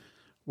rainbows,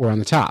 we're on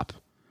the top.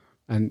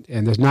 And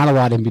there's not a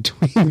lot in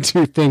between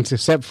two things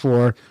except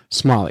for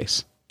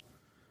smallies.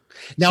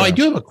 Now, I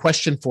do have a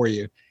question for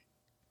you.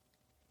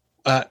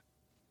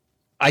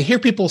 I hear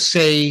people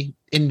say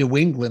in New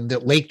England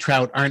that lake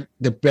trout aren't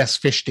the best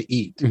fish to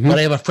eat. But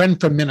I have a friend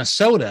from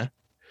Minnesota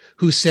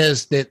who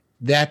says that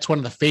that's one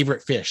of the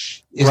favorite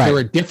fish. Is Right. there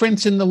a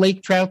difference in the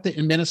lake trout that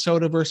in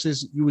Minnesota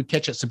versus you would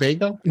catch at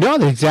Sebago? No,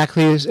 they're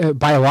exactly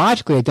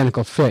biologically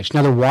identical fish.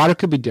 Now the water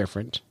could be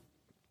different,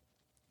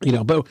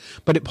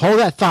 but hold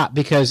that thought,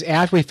 because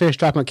after we finish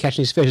talking about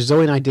catching these fish,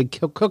 Zoe and I did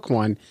cook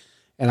one,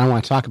 and I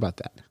want to talk about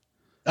that.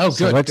 Oh,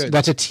 So good.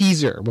 that's a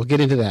teaser. We'll get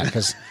into that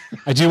because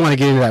I do want to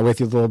get into that with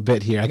you a little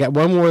bit here. I got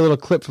one more little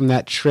clip from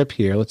that trip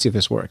here. Let's see if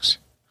this works.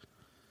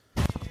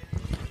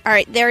 All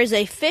right, there is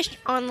a fish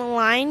on the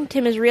line.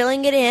 Tim is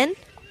reeling it in.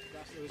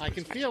 I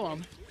can feel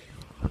them.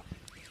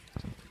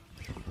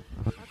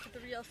 That's what the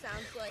reel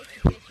sounds like,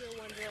 in case you're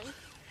wondering.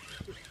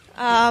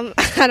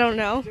 I don't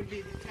know.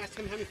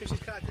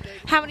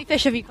 How many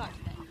fish have you caught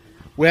today?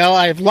 Well,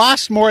 I've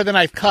lost more than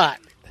I've caught.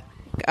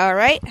 All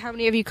right. How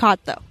many have you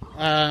caught, though?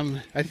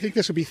 I think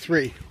this will be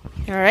 3.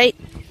 All right.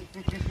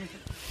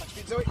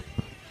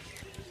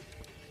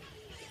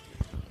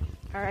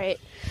 All right.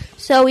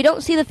 So we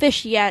don't see the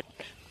fish yet.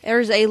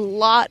 There's a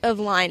lot of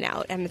line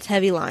out, and it's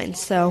heavy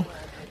lines, so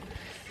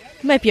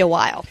it might be a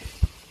while.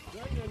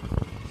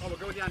 Oh, we'll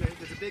go down there.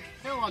 There's a big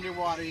hill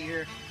underwater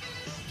here,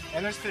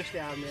 and there's fish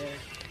down there.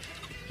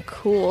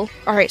 Cool.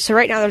 All right, so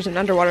right now there's an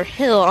underwater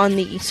hill on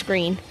the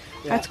screen.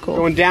 Yeah. That's cool.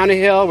 Going down a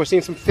hill, we're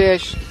seeing some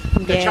fish.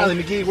 Got Yeah.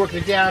 Charlie McGee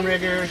working the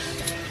downriggers.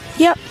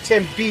 Yep.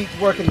 Tim Beat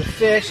working the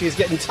fish. He's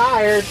getting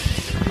tired.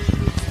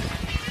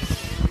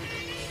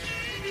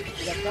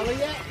 You got color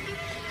yet?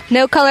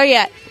 No color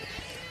yet.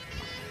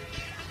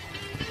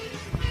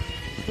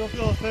 Still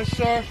feel a fish,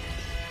 sir?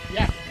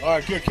 Yeah. All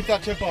right, good. Keep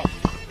that tip off.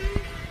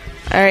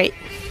 All right.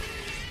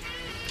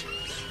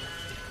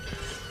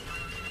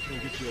 We'll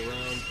get you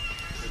around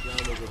the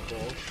downrigger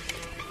pole.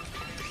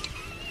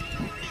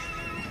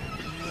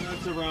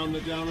 That's around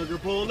the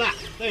downrigger pole. Now,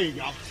 there you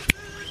go.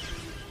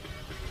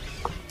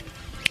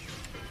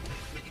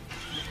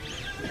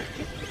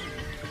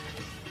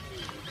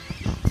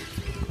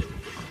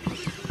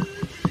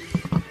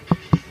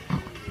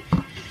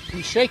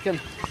 He's shaking.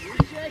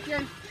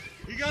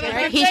 You got All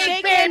right, he's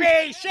shaking.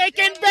 Baby, shake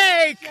and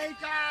bake!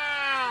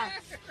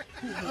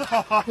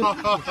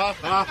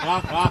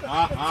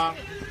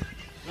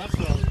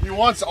 He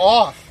wants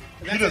off.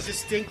 That's a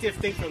distinctive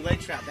thing for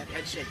leg trout, that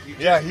head shake. You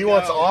Yeah, just he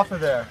wants know. off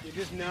of there. You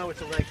just know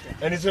it's a leg trout.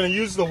 And he's going to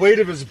use the weight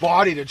of his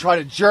body to try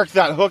to jerk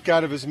that hook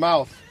out of his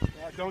mouth.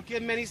 Don't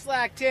give him any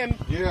slack, Tim.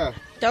 Yeah.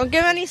 Don't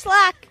give any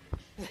slack.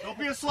 Don't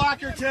be a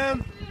slacker,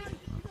 Tim.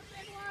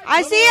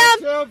 I see him.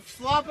 Tim,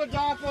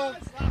 floppa-doppa.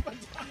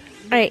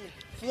 All right.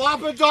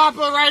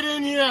 Floppa-doppa right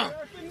in here.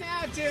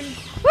 Now, Tim.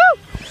 Woo!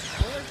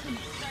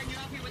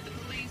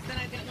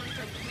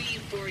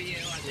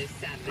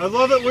 I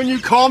love it when you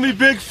call me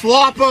Big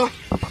Floppa.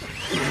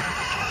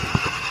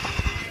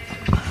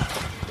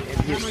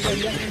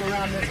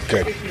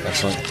 Good.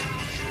 Excellent.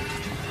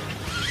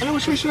 I know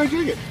which way should I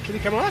dig it? Can he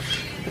come off?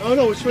 Oh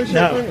no, which way should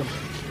I bring him?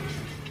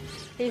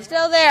 He's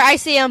still there. I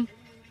see him.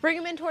 Bring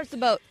him in towards the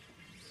boat.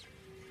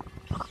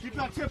 Keep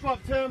that tip up,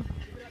 Tim.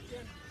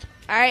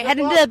 All right,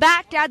 heading to the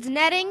back. Dad's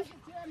netting.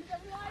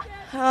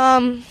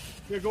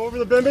 Here, go over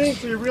the bimini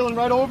so you're reeling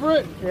right over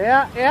it.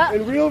 Yeah.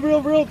 And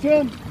reel,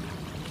 Tim.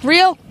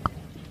 Reel.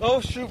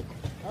 Oh shoot.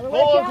 Hold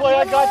on, Clay.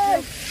 I got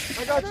you.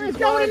 He's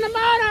going in the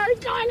motor. He's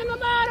going in the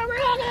motor. We're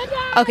all gonna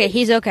die. Okay,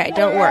 he's okay.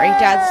 Don't worry.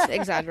 Dad's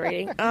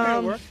exaggerating.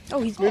 Oh,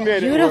 he's We made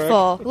it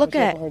beautiful. work. Look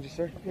at Behind you,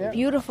 sir. Yeah.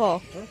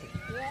 beautiful.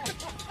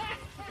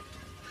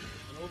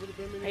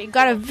 You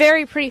got a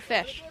very pretty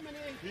fish.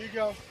 Here you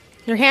go.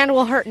 Your hand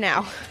will hurt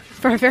now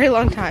for a very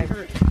long time.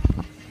 Here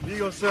you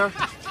go, sir.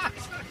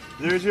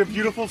 There's your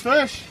beautiful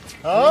fish.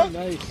 Huh?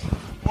 Nice.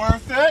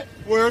 Worth it.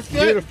 Worth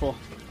it. Beautiful.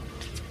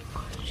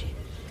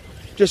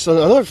 Just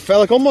another,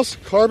 like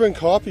almost carbon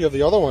copy of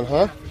the other one,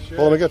 huh? Sure.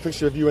 Well, let me get a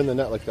picture of you in the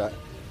net like that.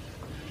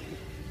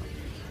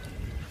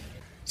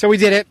 So we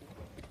did it.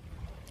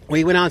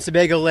 We went on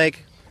Sebago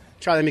Lake,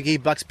 Charlie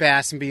McGee, Bucks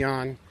Bass and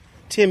Beyond,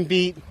 Tim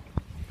Beat,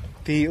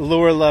 the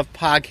Lure Love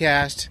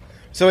podcast,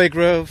 Zoe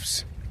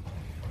Groves.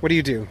 What do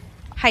you do?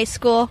 High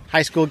school.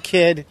 High school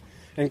kid,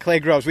 and Clay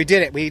Groves. We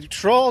did it. We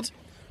trolled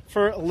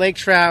for lake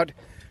trout.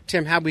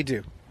 Tim, how'd we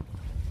do?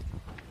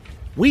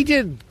 We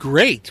did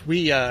great.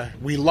 We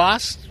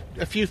lost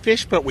a few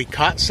fish, but we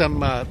caught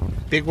some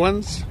big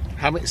ones.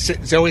 How many?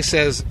 Zoe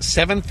says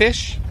 7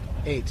 fish.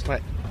 8.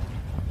 What?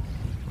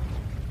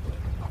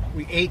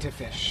 We ate a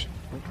fish.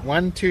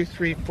 1, 2,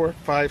 3, 4,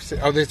 5,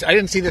 6. Oh, I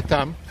didn't see the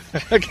thumb.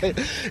 Okay,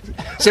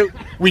 so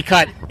we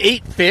caught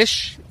 8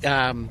 fish,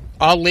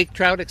 all lake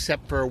trout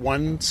except for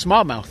 1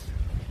 smallmouth.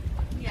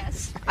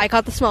 Yes. I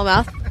caught the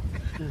smallmouth.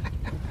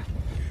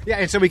 Yeah,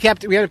 and so we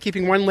ended up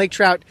keeping 1 lake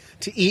trout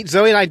to eat.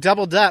 Zoe and I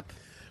doubled up.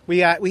 We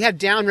had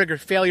downrigger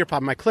failure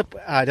problem. My clip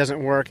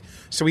doesn't work,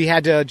 so we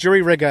had to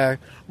jury rig a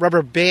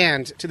rubber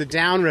band to the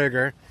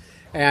downrigger,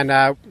 and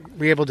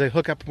we were able to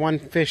hook up 1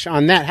 fish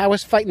on that. How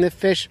was fighting the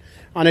fish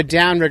on a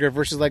downrigger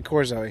versus leg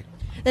core, Zoe?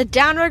 The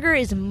downrigger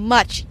is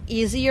much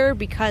easier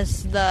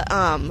because the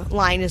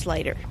line is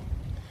lighter.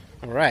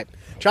 All right,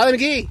 Charlie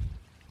McGee.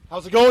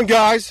 How's it going,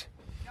 guys?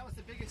 That was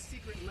the biggest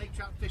secret in lake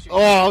trout fishing?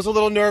 Oh, I was a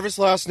little nervous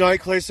last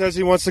night. Clay says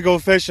he wants to go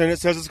fishing. It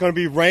says it's going to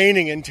be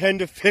raining and 10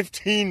 to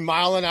 15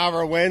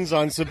 mile-an-hour winds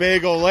on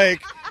Sebago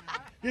Lake.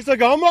 He's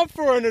like, I'm up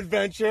for an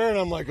adventure. And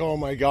I'm like, oh,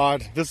 my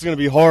God, this is going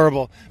to be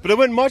horrible. But it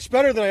went much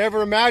better than I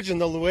ever imagined.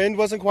 The wind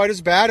wasn't quite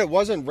as bad. It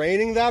wasn't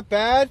raining that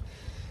bad.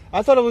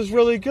 I thought it was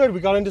really good.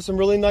 We got into some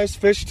really nice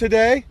fish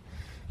today.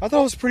 I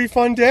thought it was a pretty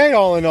fun day,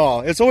 all in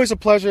all. It's always a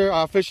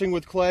pleasure fishing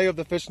with Clay of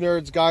the Fish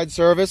Nerds Guide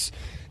Service.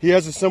 He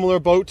has a similar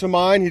boat to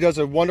mine. He does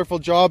a wonderful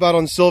job out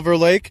on Silver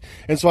Lake.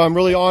 And so I'm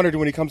really honored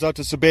when he comes out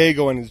to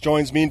Sebago and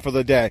joins me for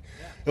the day.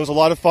 It was a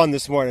lot of fun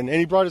this morning. And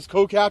he brought his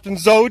co-captain,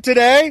 Zoe,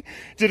 today.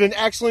 Did an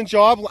excellent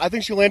job. I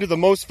think she landed the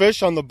most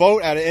fish on the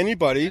boat out of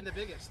anybody. And the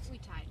biggest. We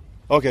tied.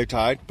 Okay,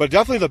 tied. But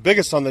definitely the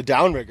biggest on the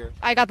downrigger.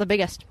 I got the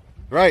biggest.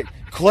 Right.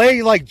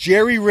 Clay,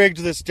 jerry-rigged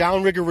this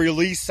downrigger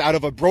release out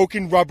of a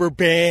broken rubber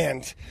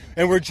band.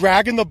 And we're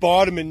dragging the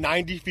bottom in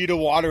 90 feet of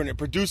water, and it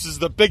produces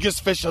the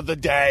biggest fish of the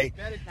day.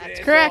 That's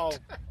correct.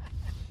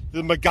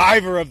 The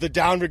MacGyver of the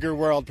downrigger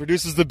world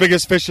produces the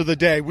biggest fish of the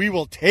day. We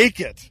will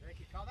take it.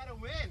 Call that a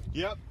win.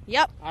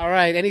 Yep. All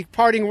right. Any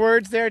parting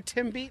words there,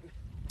 Tim Beaton?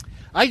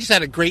 I just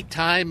had a great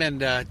time,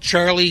 and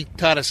Charlie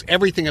taught us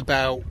everything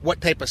about what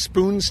type of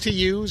spoons to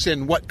use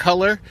and what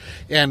color.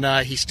 And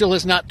he still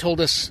has not told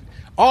us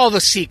all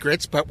the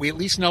secrets, but we at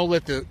least know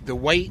that the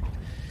white,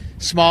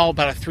 small,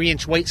 about a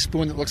 3-inch white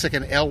spoon that looks like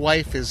an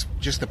alewife is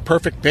just the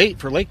perfect bait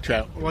for lake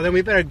trout. Well, then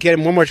we better get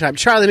him one more time.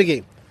 Charlie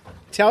McGee,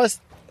 tell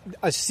us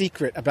a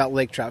secret about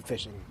lake trout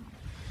fishing.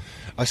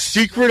 A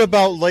secret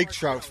about lake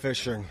trout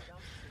fishing.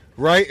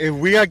 Right? If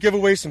we gotta give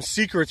away some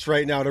secrets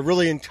right now to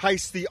really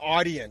entice the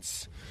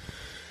audience.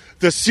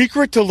 The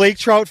secret to lake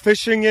trout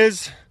fishing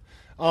is,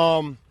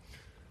 I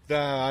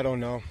don't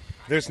know.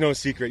 There's no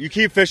secret. You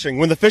keep fishing.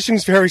 When the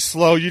fishing's very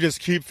slow, you just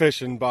keep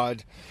fishing,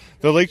 bud.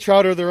 The lake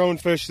trout are their own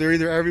fish. They're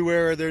either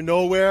everywhere or they're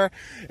nowhere.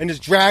 And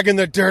just dragging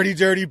the dirty,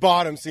 dirty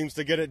bottom seems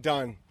to get it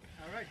done.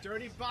 All right,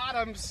 dirty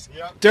bottoms.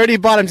 Yep. Dirty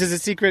bottoms is a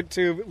secret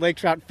to lake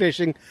trout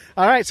fishing.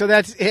 All right, so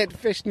that's it.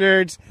 Fish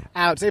Nerds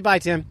out. Say bye,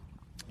 Tim.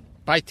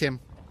 Bye, Tim.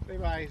 Say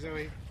bye,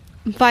 Zoe.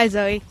 Bye,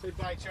 Zoe. Say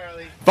bye,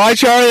 Charlie. Bye,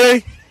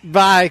 Charlie.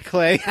 Bye,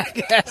 Clay. I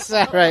guess.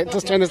 All right,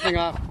 let's turn this thing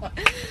off.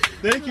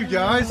 Thank you,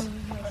 guys.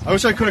 I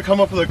wish I could have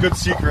come up with a good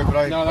secret,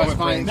 but No, that's went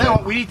fine. brain Now dead.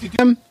 what we need to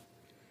do.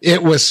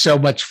 It was so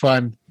much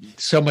fun.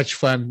 So much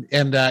fun.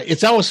 And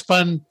it's always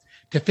fun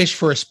to fish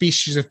for a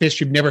species of fish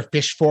you've never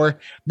fished for.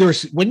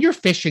 When you're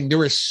fishing,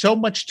 there is so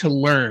much to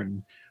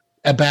learn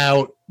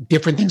about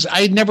different things.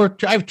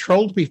 I've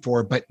trolled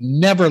before, but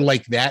never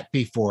like that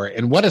before.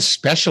 And what a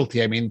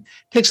specialty. I mean,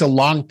 it takes a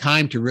long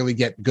time to really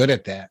get good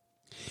at that.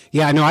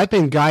 Yeah, no, I've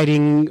been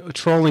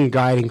trolling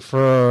guiding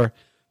for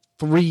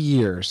 3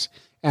 years.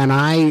 And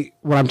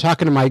when I'm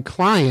talking to my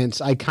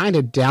clients, I kind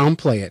of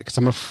downplay it because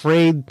I'm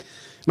afraid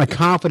my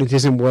confidence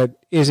isn't what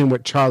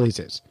Charlie's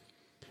is.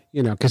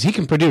 You know, because he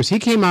can produce. He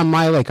came on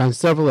my lake, on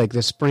Silver Lake,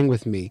 this spring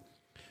with me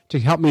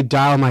to help me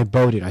dial my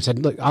boat in. I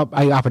said, look,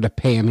 I offered to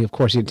pay him. Of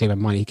course, he didn't take my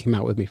money. He came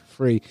out with me for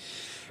free.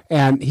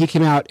 And he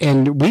came out,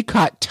 and we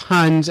caught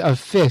tons of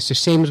fish, the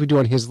same as we do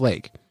on his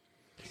lake.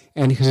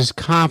 And because his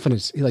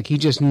confidence, he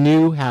just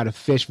knew how to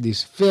fish for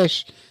these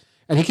fish.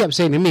 And he kept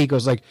saying to me, he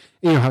goes like,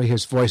 you know how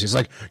his voice is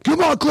like,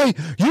 come on, Clay,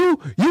 you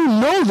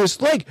know this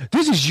lake.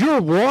 This is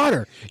your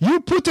water. You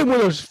put them where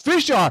those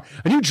fish are,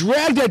 and you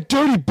drag that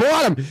dirty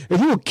bottom, and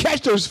you will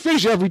catch those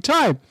fish every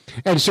time.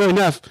 And sure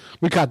enough,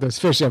 we caught those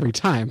fish every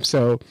time.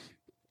 So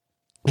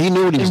he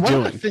knew what he was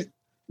doing.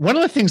 One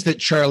of the things that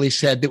Charlie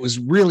said that was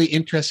really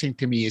interesting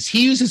to me is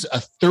he uses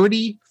a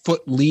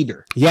 30-foot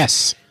leader.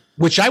 Yes.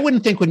 Which I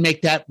wouldn't think would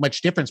make that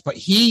much difference, but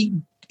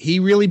he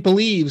really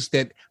believes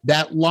that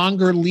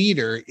longer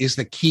leader is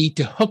the key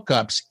to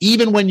hookups,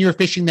 even when you're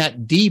fishing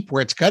that deep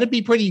where it's got to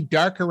be pretty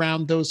dark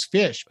around those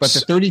fish. But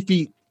the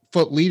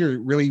 30-foot leader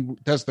really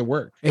does the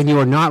work. And you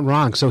are not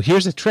wrong. So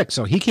here's the trick.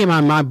 So he came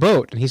on my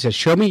boat and he said,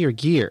 show me your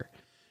gear.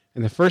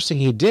 And the first thing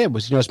he did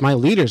was, my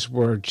leaders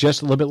were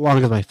just a little bit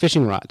longer than my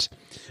fishing rods.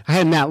 I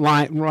had them that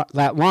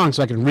long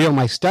so I could reel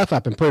my stuff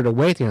up and put it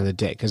away at the end of the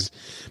day because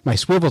my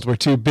swivels were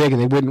too big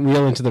and they wouldn't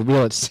reel into the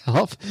reel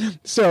itself.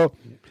 So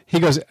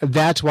he goes,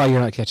 that's why you're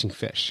not catching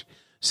fish.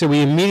 So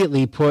we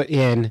immediately put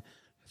in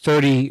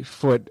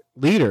 30-foot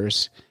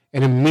leaders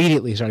and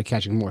immediately started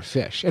catching more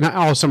fish. And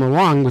all summer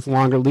long with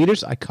longer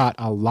leaders, I caught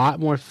a lot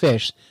more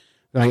fish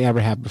than I ever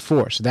have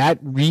before. So that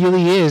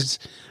really is,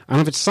 I don't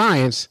know if it's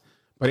science,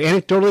 but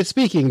anecdotally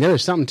speaking, there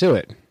is something to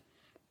it.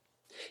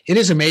 It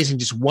is amazing.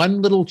 Just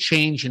one little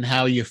change in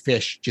how you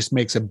fish just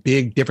makes a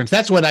big difference.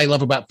 That's what I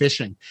love about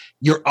fishing.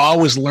 You're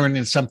always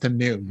learning something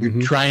new.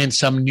 You're trying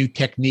some new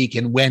technique.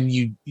 And when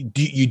you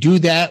do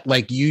that,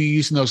 like you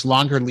using those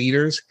longer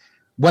leaders,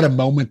 what a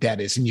moment that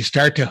is. And you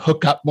start to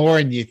hook up more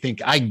and you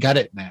think, I got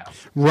it now.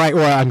 Right.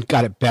 Well, I've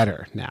got it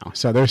better now.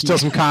 So there's still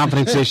some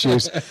confidence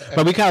issues.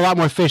 But we caught a lot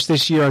more fish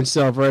this year on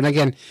silver. And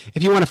again,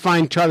 if you want to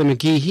find Charlie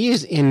McGee, he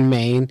is in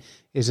Maine.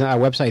 His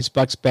website is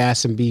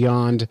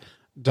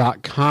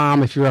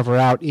bucksbassandbeyond.com. If you're ever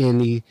out in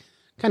the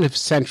kind of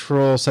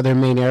central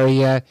southern Maine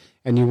area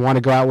and you want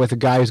to go out with a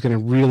guy who's going to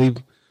really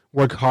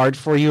work hard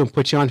for you and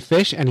put you on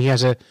fish. And he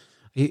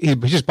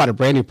just bought a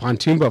brand new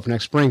pontoon boat for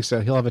next spring,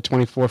 so he'll have a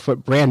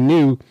 24-foot brand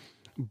new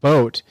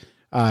boat.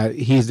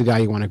 He's the guy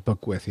you want to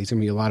book with. He's going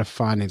to be a lot of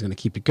fun. He's going to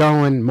keep you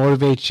going,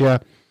 motivate you,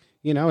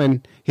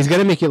 and he's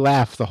going to make you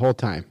laugh the whole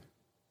time.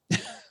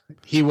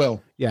 He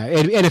will. Yeah,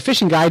 and a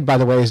fishing guide, by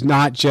the way, is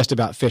not just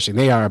about fishing.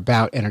 They are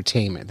about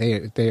entertainment.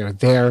 They are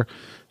there,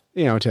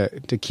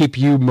 to keep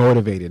you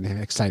motivated and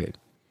excited.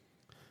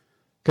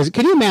 Because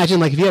can you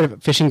imagine, like, if you had a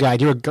fishing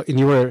guide,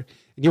 you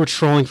were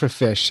trolling for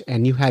fish,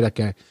 and you had like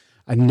a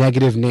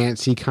negative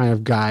Nancy kind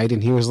of guide,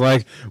 and he was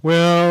like,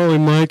 "Well, we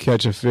might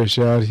catch a fish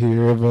out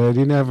here, but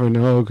you never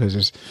know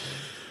because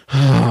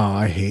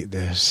I hate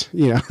this."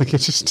 Like, it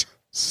just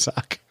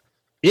suck.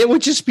 It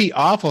would just be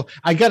awful.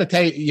 I got to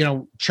tell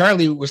you,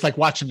 Charlie was like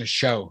watching a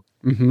show.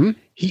 Mm-hmm.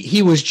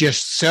 He was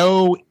just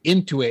so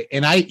into it.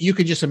 And you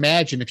could just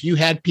imagine if you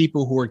had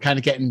people who were kind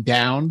of getting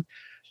down,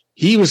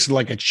 he was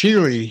like a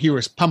cheerleader. He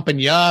was pumping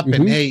you up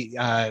and,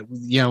 hey,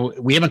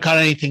 we haven't caught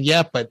anything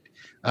yet, but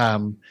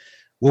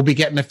we'll be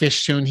getting a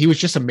fish soon. He was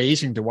just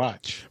amazing to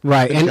watch.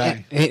 Right.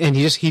 And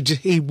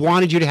he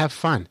wanted you to have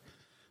fun.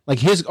 Like,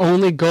 his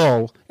only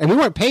goal, and we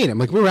weren't paying him.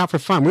 Like, we were out for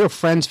fun. We were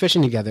friends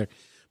fishing together.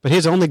 But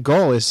his only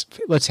goal is,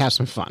 let's have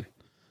some fun.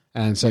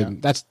 And so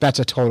that's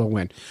a total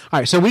win.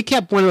 All right, so we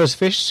kept one of those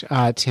fish,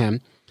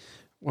 Tim,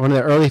 one of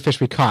the early fish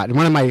we caught. And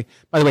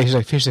by the way,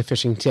 here's a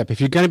fishing tip.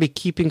 If you're going to be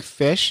keeping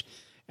fish,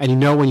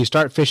 and when you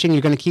start fishing,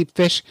 you're going to keep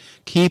fish,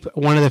 keep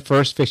one of the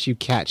first fish you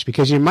catch,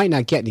 because you might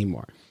not get any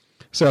more.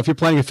 So if you're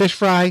planning a fish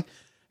fry,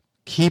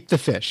 keep the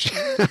fish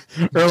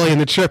early in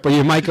the trip, or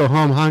you might go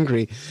home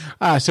hungry.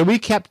 So we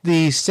kept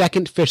the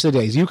second fish of the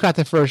day. You caught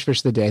the first fish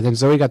of the day, then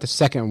Zoe got the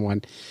second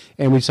one,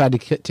 and we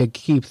decided to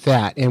keep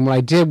that. And what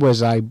I did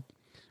was I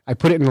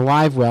put it in a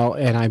live well,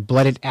 and I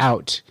bled it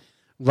out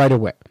right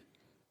away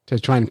to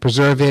try and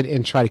preserve it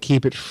and try to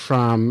keep it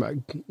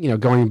from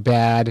going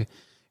bad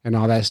and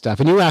all that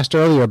stuff. And you asked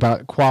earlier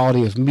about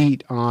quality of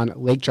meat on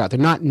lake trout. They're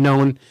not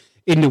known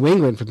in New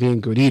England for being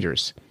good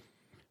eaters,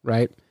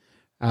 right?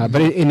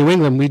 But in New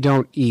England, we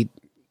don't eat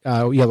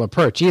yellow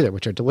perch either,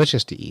 which are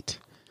delicious to eat.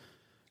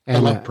 And,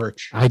 I love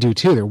perch. I do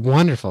too. They're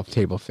wonderful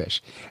table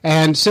fish.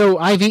 And so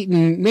I've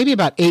eaten maybe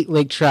about 8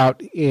 lake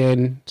trout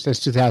since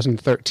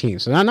 2013,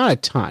 so not a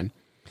ton.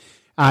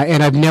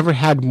 And I've never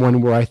had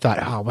one where I thought,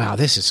 oh, wow,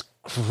 this is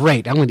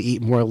great. I'm going to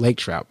eat more lake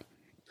trout.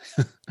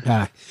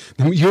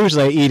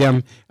 Usually I eat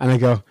them and I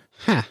go,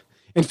 huh.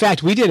 In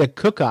fact, we did a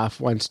cook-off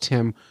once,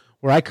 Tim,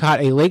 where I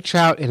caught a lake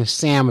trout and a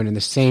salmon in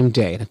the same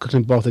day, and I cooked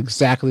them both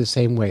exactly the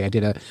same way. I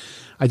did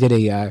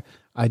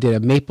a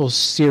maple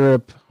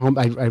syrup.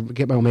 I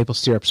get my own maple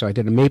syrup, so I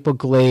did a maple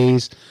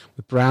glaze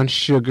with brown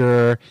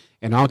sugar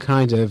and all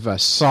kinds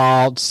of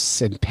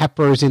salts and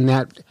peppers in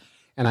that,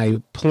 and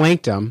I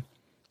planked them.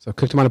 So I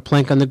cooked them on a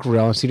plank on the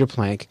grill, a cedar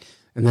plank,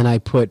 and then I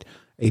put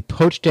a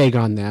poached egg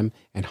on them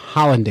and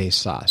hollandaise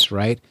sauce,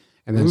 right,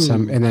 and then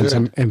some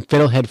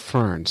fiddlehead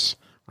ferns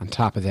on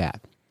top of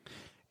that.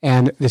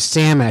 And the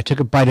salmon, I took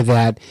a bite of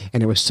that,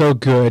 and it was so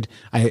good,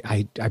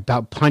 I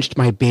about punched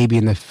my baby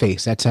in the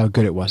face. That's how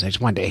good it was. I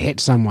just wanted to hit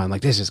someone,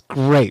 like, this is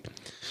great.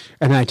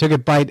 And then I took a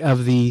bite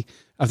of the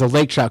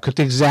lake trout, cooked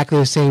exactly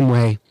the same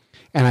way,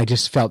 and I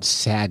just felt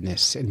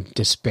sadness and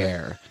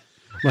despair.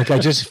 Like, I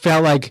just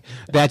felt like,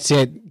 that's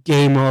it,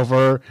 game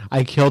over.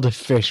 I killed a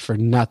fish for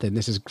nothing.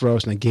 This is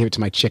gross, and I gave it to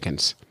my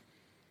chickens.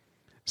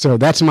 So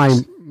that's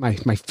my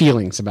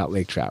feelings about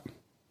lake trout.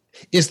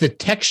 Is the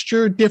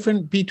texture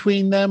different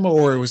between them,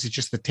 or was it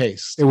just the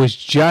taste? It was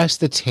just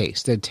the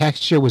taste. The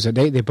texture was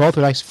they both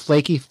are nice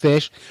flaky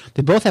fish.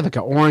 They both have like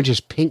an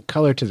orangish pink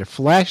color to their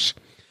flesh.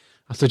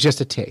 So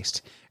just a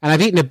taste. And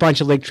I've eaten a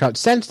bunch of lake trout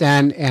since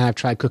then, and I've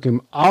tried cooking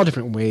them all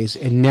different ways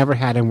and never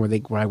had them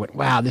where I went,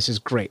 wow, this is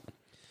great.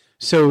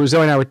 So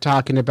Zoe and I were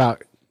talking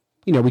about,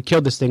 we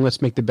killed this thing.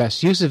 Let's make the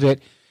best use of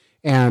it.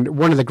 And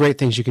one of the great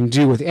things you can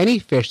do with any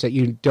fish that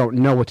you don't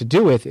know what to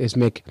do with is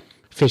make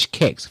fish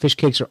cakes. Fish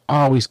cakes are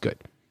always good.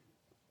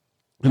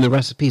 And the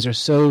recipes are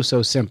so,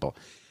 so simple.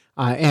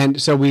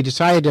 And so we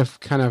decided to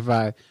kind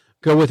of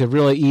go with a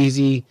really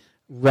easy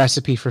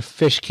recipe for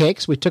fish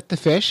cakes. We took the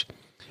fish,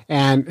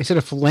 and instead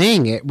of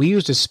filleting it, we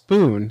used a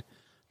spoon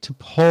to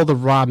pull the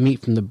raw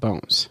meat from the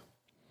bones,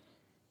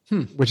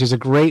 which is a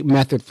great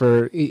method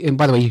and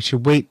by the way, you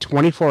should wait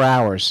 24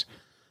 hours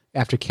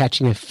after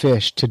catching a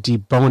fish to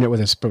debone it with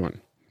a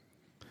spoon.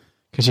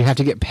 Because you have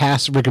to get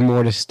past rigor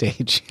mortis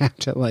stage. You have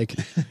to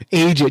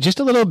age it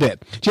just a little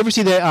bit. Do you ever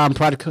see the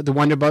product, the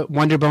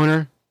Wonder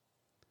Boner?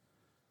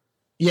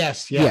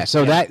 Yes. Yeah.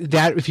 So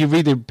that if you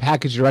read the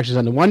package directions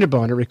on the Wonder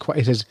Boner,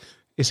 it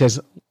says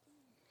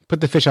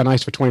put the fish on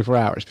ice for 24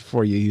 hours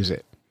before you use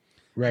it.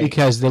 Right.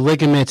 Because the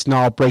ligaments and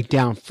all break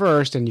down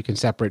first, and you can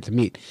separate the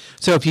meat.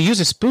 So if you use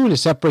a spoon to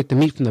separate the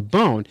meat from the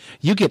bone,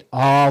 you get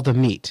all the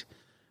meat.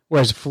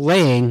 Whereas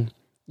filleting,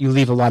 you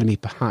leave a lot of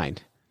meat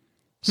behind.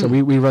 So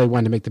we really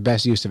wanted to make the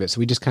best use of it. So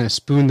we just kind of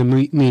spooned the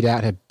meat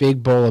out, had a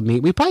big bowl of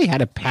meat. We probably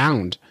had 1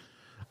 pound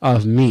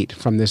of meat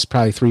from this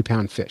probably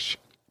 3-pound fish,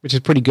 which is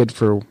pretty good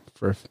for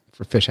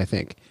fish, I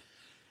think.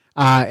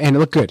 And it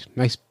looked good.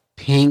 Nice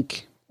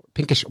pink,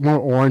 pinkish, more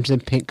orange than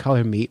pink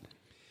color meat.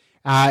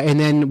 And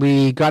then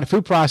we got a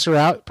food processor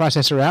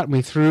out, and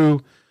we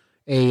threw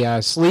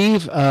a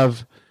sleeve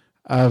of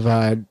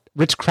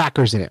Ritz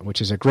crackers in it,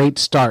 which is a great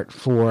start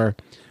for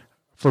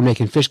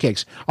making fish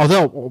cakes.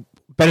 Although,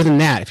 better than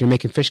that, if you're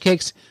making fish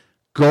cakes,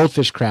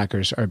 Goldfish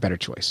crackers are a better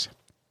choice.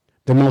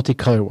 The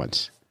multicolored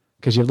ones,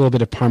 because you have a little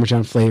bit of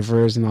Parmesan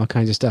flavors and all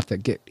kinds of stuff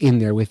that get in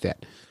there with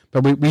it.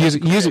 But we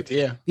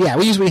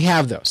usually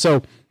have those.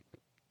 So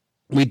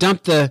we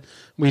dump the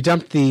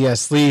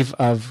sleeve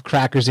of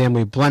crackers in.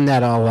 We blend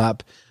that all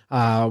up.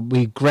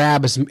 We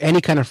grab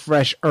any kind of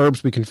fresh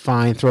herbs we can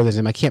find, throw those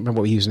in. I can't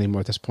remember what we use anymore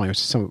at this point.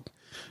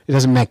 It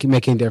doesn't make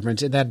any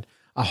difference. And then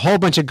a whole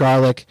bunch of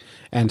garlic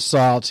and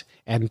salt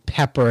and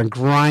pepper and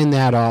grind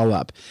that all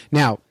up.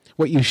 Now,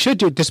 what you should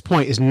do at this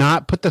point is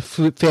not put the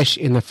fish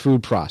in the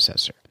food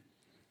processor.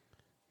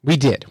 We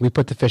did. We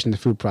put the fish in the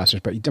food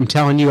processor. But I'm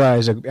telling you,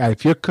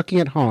 if you're cooking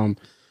at home,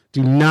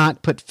 do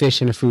not put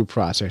fish in a food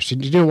processor.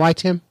 Do you know why,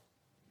 Tim?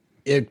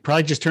 It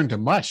probably just turned to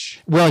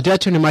mush. Well, it does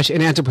turn to mush,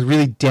 and it ends up with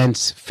really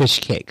dense fish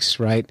cakes,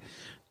 right?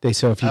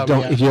 If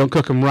you don't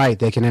cook them right,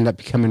 they can end up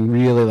becoming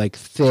really like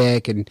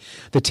thick, and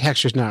the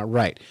texture's not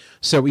right.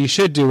 So what you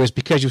should do is,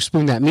 because you've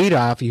spooned that meat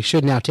off, you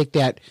should now take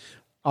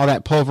all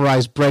that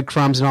pulverized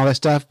breadcrumbs and all that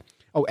stuff.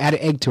 Oh, add an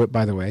egg to it,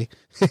 by the way.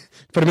 Put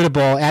them in a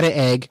bowl, add an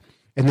egg,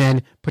 and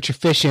then put your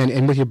fish in,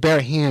 and with your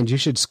bare hands, you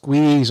should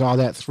squeeze all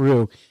that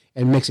through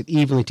and mix it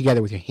evenly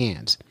together with your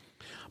hands.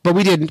 But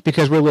we didn't,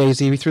 because we're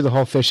lazy. We threw the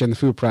whole fish in the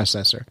food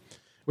processor,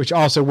 which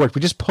also worked.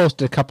 We just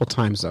posted a couple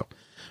times, though,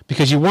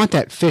 because you want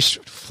that fish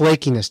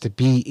flakiness to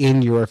be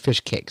in your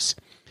fish cakes.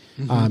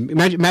 Mm-hmm.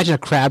 Imagine a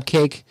crab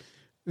cake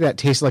that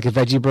tastes like a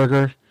veggie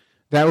burger.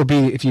 That would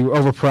be, if you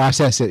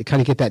overprocess it,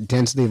 kind of get that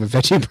density of a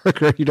veggie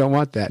burger. You don't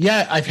want that.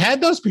 Yeah, I've had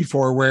those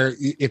before where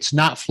it's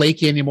not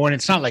flaky anymore, and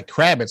it's not like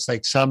crab. It's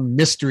like some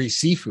mystery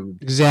seafood.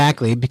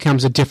 Exactly. It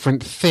becomes a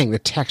different thing. The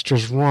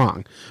texture's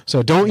wrong.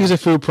 So don't use a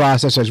food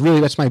processor.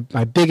 That's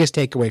my biggest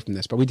takeaway from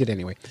this, but we did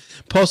anyway.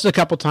 Posted a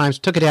couple times,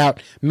 took it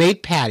out,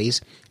 made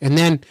patties, and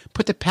then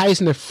put the patties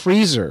in the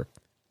freezer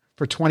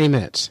for 20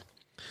 minutes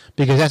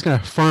because that's going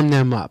to firm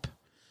them up.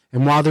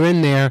 And while they're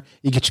in there,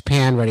 you get your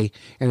pan ready,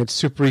 and it's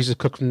super easy to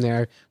cook from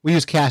there. We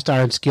use cast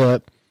iron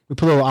skillet. We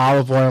put a little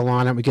olive oil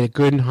on it. We get it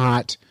good and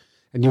hot.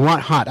 And you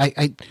want hot.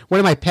 One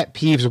of my pet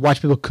peeves is watch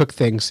people cook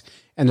things,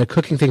 and they're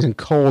cooking things in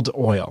cold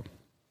oil.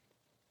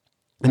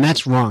 And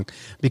that's wrong,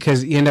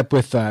 because you end up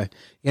with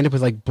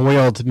like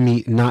boiled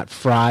meat, not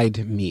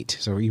fried meat.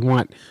 So you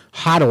want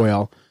hot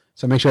oil.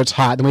 So make sure it's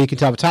hot. The way you can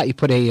tell if it's hot, you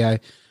put a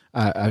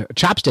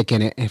chopstick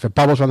in it, and if it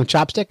bubbles around the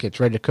chopstick,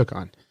 it's ready to cook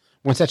on.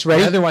 Once that's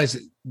ready, otherwise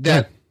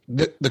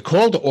the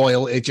cold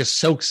oil, it just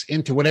soaks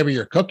into whatever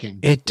you're cooking.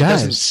 It does. It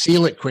doesn't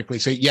seal it quickly.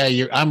 So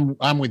yeah,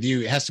 I'm with you.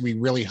 It has to be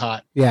really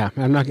hot. Yeah,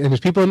 I'm not. There's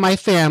people in my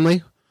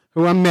family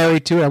who I'm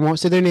married to. I won't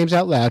say their names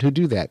out loud who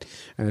do that,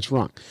 and it's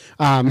wrong.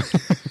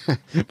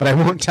 But I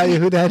won't tell you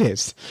who that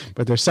is.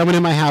 But there's someone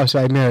in my house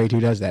I married who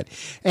does that,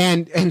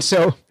 and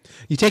so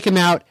you take them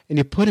out and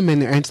you put them in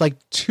there, and it's like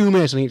 2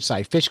 minutes on each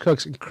side. Fish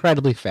cooks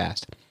incredibly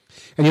fast.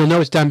 And you'll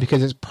know it's done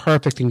because it's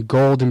perfect and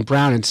golden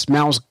brown and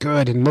smells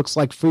good and looks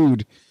like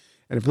food.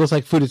 And if it looks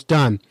like food, it's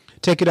done.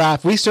 Take it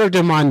off. We served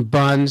them on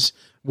buns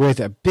with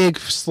a big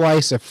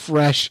slice of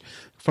fresh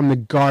from the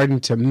garden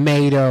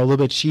tomato, a little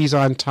bit of cheese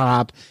on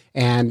top,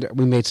 and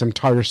we made some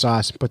tartar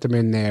sauce and put them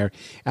in there.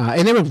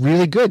 And they were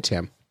really good,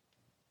 Tim.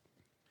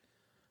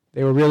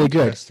 They were really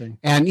good.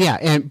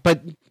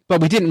 But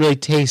we didn't really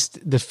taste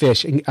the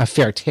fish a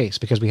fair taste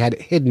because we had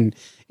it hidden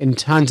in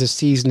tons of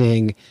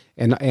seasoning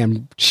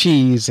and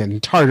cheese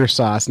and tartar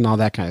sauce and all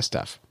that kind of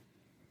stuff.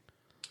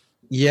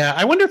 Yeah,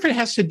 I wonder if it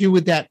has to do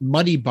with that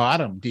muddy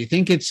bottom. Do you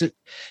think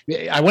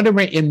I wonder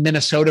in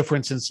Minnesota, for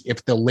instance,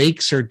 if the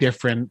lakes are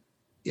different.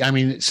 I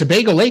mean,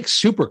 Sebago Lake's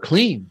super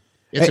clean.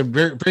 It's a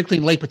very, very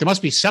clean lake, but there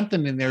must be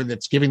something in there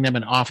that's giving them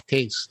an off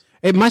taste.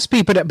 It must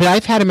be, but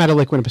I've had them at a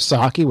Lake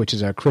Winnipesaukee, which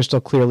is a crystal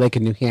clear lake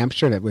in New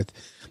Hampshire.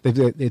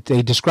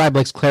 They describe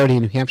lake's clarity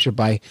in New Hampshire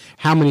by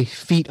how many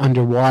feet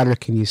underwater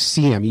can you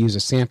see them. You use a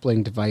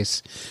sampling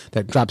device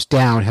that drops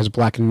down, has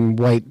black and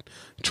white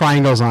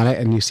triangles on it,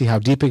 and you see how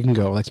deep it can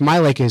go. Like my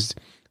lake that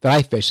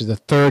I fish is the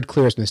third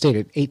clearest in the state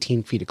at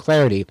 18 feet of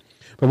clarity.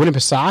 But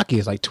Winnipesaukee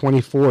is like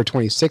 24 or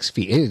 26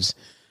 feet. It is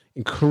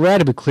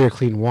incredibly clear,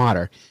 clean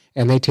water,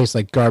 and they taste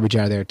like garbage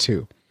out of there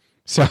too.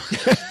 So,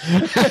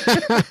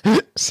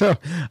 so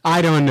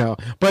I don't know.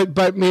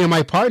 But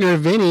my partner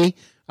Vinny,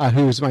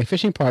 who's my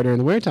fishing partner in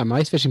the wintertime, my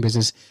ice fishing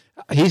business,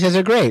 he says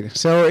they're great.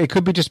 So it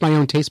could be just my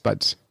own taste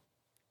buds.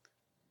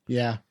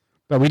 Yeah.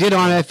 But we did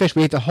on that fish.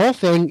 We ate the whole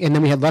thing, and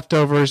then we had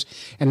leftovers.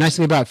 And the nice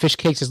thing about fish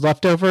cakes is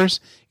leftovers.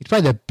 It's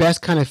probably the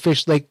best kind of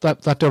fish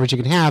leftovers you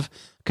can have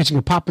because you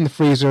can pop in the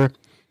freezer,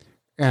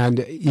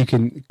 and you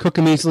can cook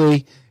them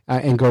easily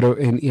and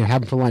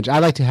have them for lunch. I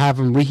like to have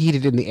them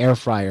reheated in the air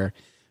fryer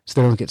so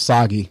they don't get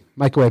soggy.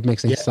 Microwave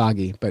makes them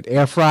soggy, but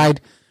air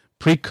fried,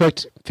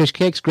 pre-cooked fish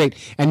cakes, great.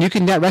 And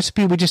that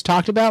recipe we just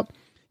talked about,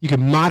 you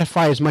can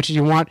modify as much as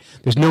you want.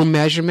 There's no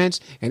measurements,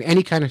 and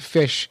any kind of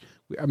fish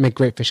make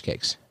great fish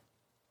cakes.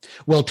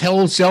 Well,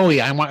 tell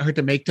Zoe I want her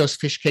to make those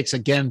fish cakes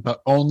again,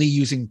 but only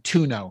using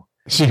tuna.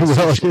 She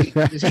will.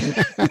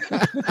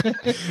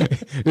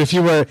 If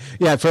you were,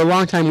 for a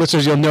long time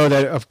listeners, you'll know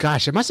that,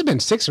 it must have been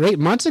 6 or 8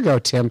 months ago,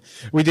 Tim,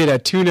 we did a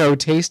tuna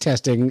taste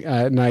testing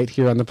night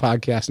here on the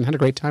podcast and had a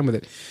great time with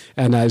it.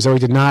 And Zoe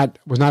was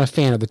not a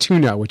fan of the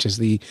tuna, which is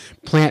the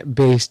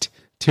plant-based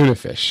tuna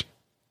fish.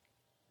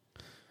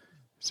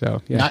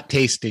 So, yeah. Not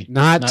tasty.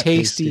 Not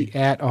tasty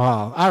at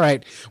all. All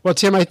right. Well,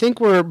 Tim, I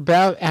think we're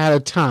about out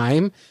of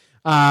time.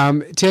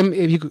 Tim,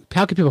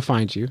 how can people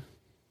find you?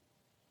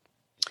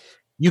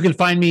 You can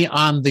find me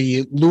on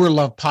the Lure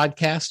Love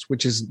Podcast,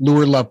 which is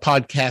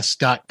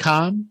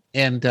lurelovepodcast.com.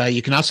 And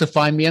you can also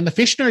find me on the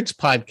Fish Nerds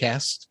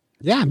Podcast.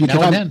 Yeah.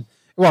 Now and then.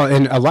 Well,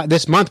 and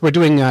this month we're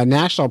doing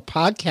National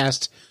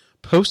Podcast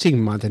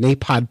Posting Month, an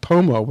APOD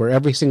POMO, where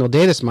every single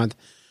day this month,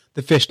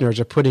 the Fish Nerds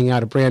are putting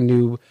out a brand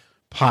new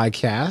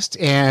podcast.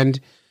 And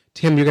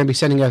Tim, you're going to be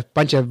sending a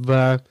bunch of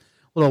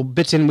little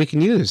bits in we can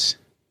use.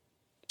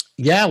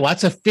 Yeah,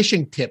 lots of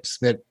fishing tips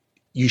that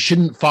you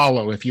shouldn't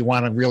follow if you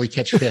want to really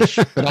catch fish,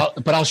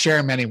 but I'll share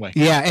them anyway.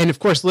 Yeah, and of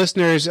course,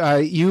 listeners,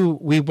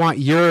 we want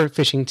your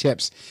fishing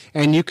tips,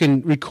 and you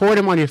can record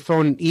them on your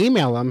phone and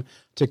email them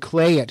to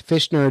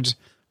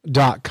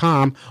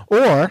clay@fishnerds.com,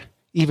 or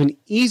even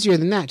easier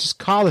than that, just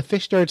call the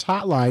Fish Nerds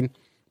hotline,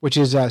 which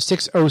is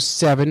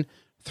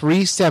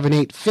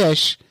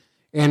 607-378-FISH,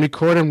 and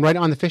record them right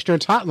on the Fish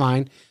Nerds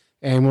hotline,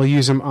 and we'll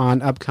use them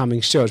on upcoming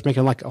shows,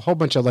 making like a whole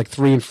bunch of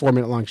 3 and 4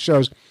 minute long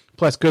shows,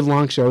 plus good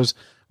long shows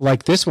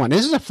like this one.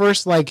 This is the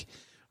first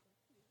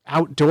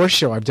outdoor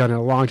show I've done in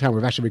a long time.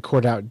 We've actually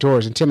recorded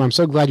outdoors. And Tim, I'm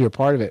so glad you're a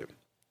part of it.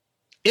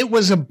 It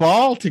was a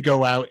ball to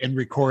go out and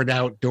record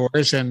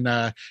outdoors and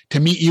to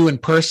meet you in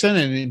person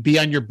and be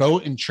on your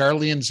boat and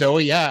Charlie and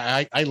Zoe.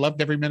 Yeah, I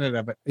loved every minute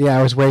of it. Yeah,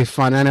 it was way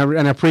fun. And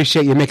I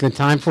appreciate you making the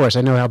time for us.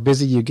 I know how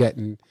busy you get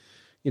and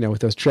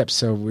with those trips.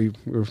 So we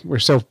were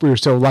so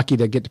lucky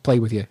to get to play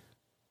with you.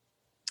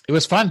 It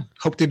was fun.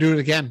 Hope to do it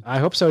again. I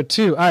hope so,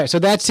 too. All right, so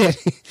that's it.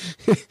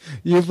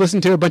 You've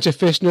listened to a bunch of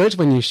Fish Nerds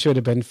when you should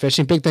have been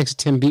fishing. Big thanks to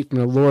Tim Beat from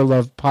the Lure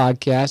Love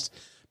Podcast.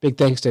 Big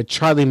thanks to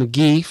Charlie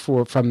McGee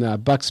from the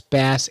Bucks,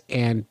 Bass,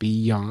 and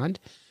Beyond.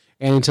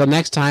 And until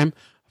next time,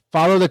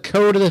 follow the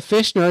code of the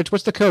Fish Nerds.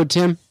 What's the code,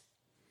 Tim?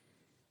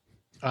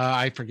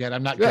 I forget.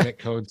 I'm not good at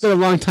codes. It's been a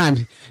long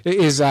time. It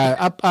is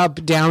up,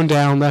 up, down,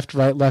 down, left,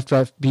 right,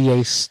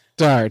 BA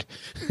start.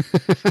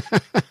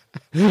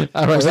 All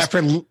right, was that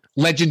for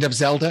Legend of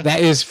Zelda?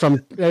 That is from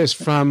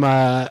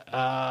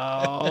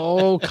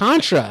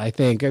Contra, I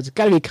think. It's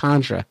got to be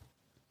Contra.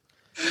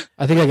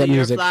 I think I got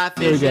music. Fly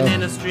fishing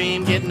in a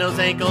stream, getting those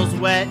ankles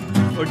wet,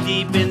 or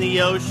deep in the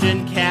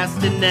ocean,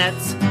 casting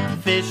nets.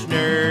 Fish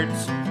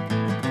Nerds.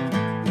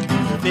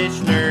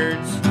 Fish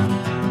Nerds.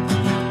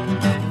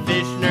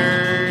 Fish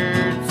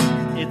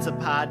Nerds. It's a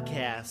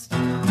podcast.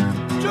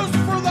 Just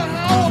for the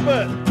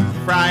halibut.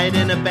 Fried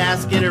in a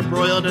basket or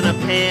broiled in a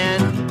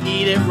pan.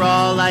 Eat it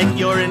raw like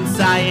you're in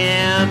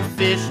Siam.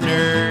 Fish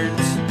Nerds.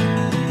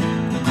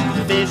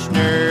 Fish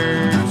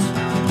Nerds.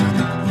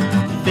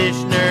 Fish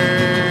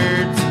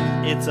Nerds.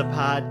 It's a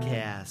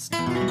podcast.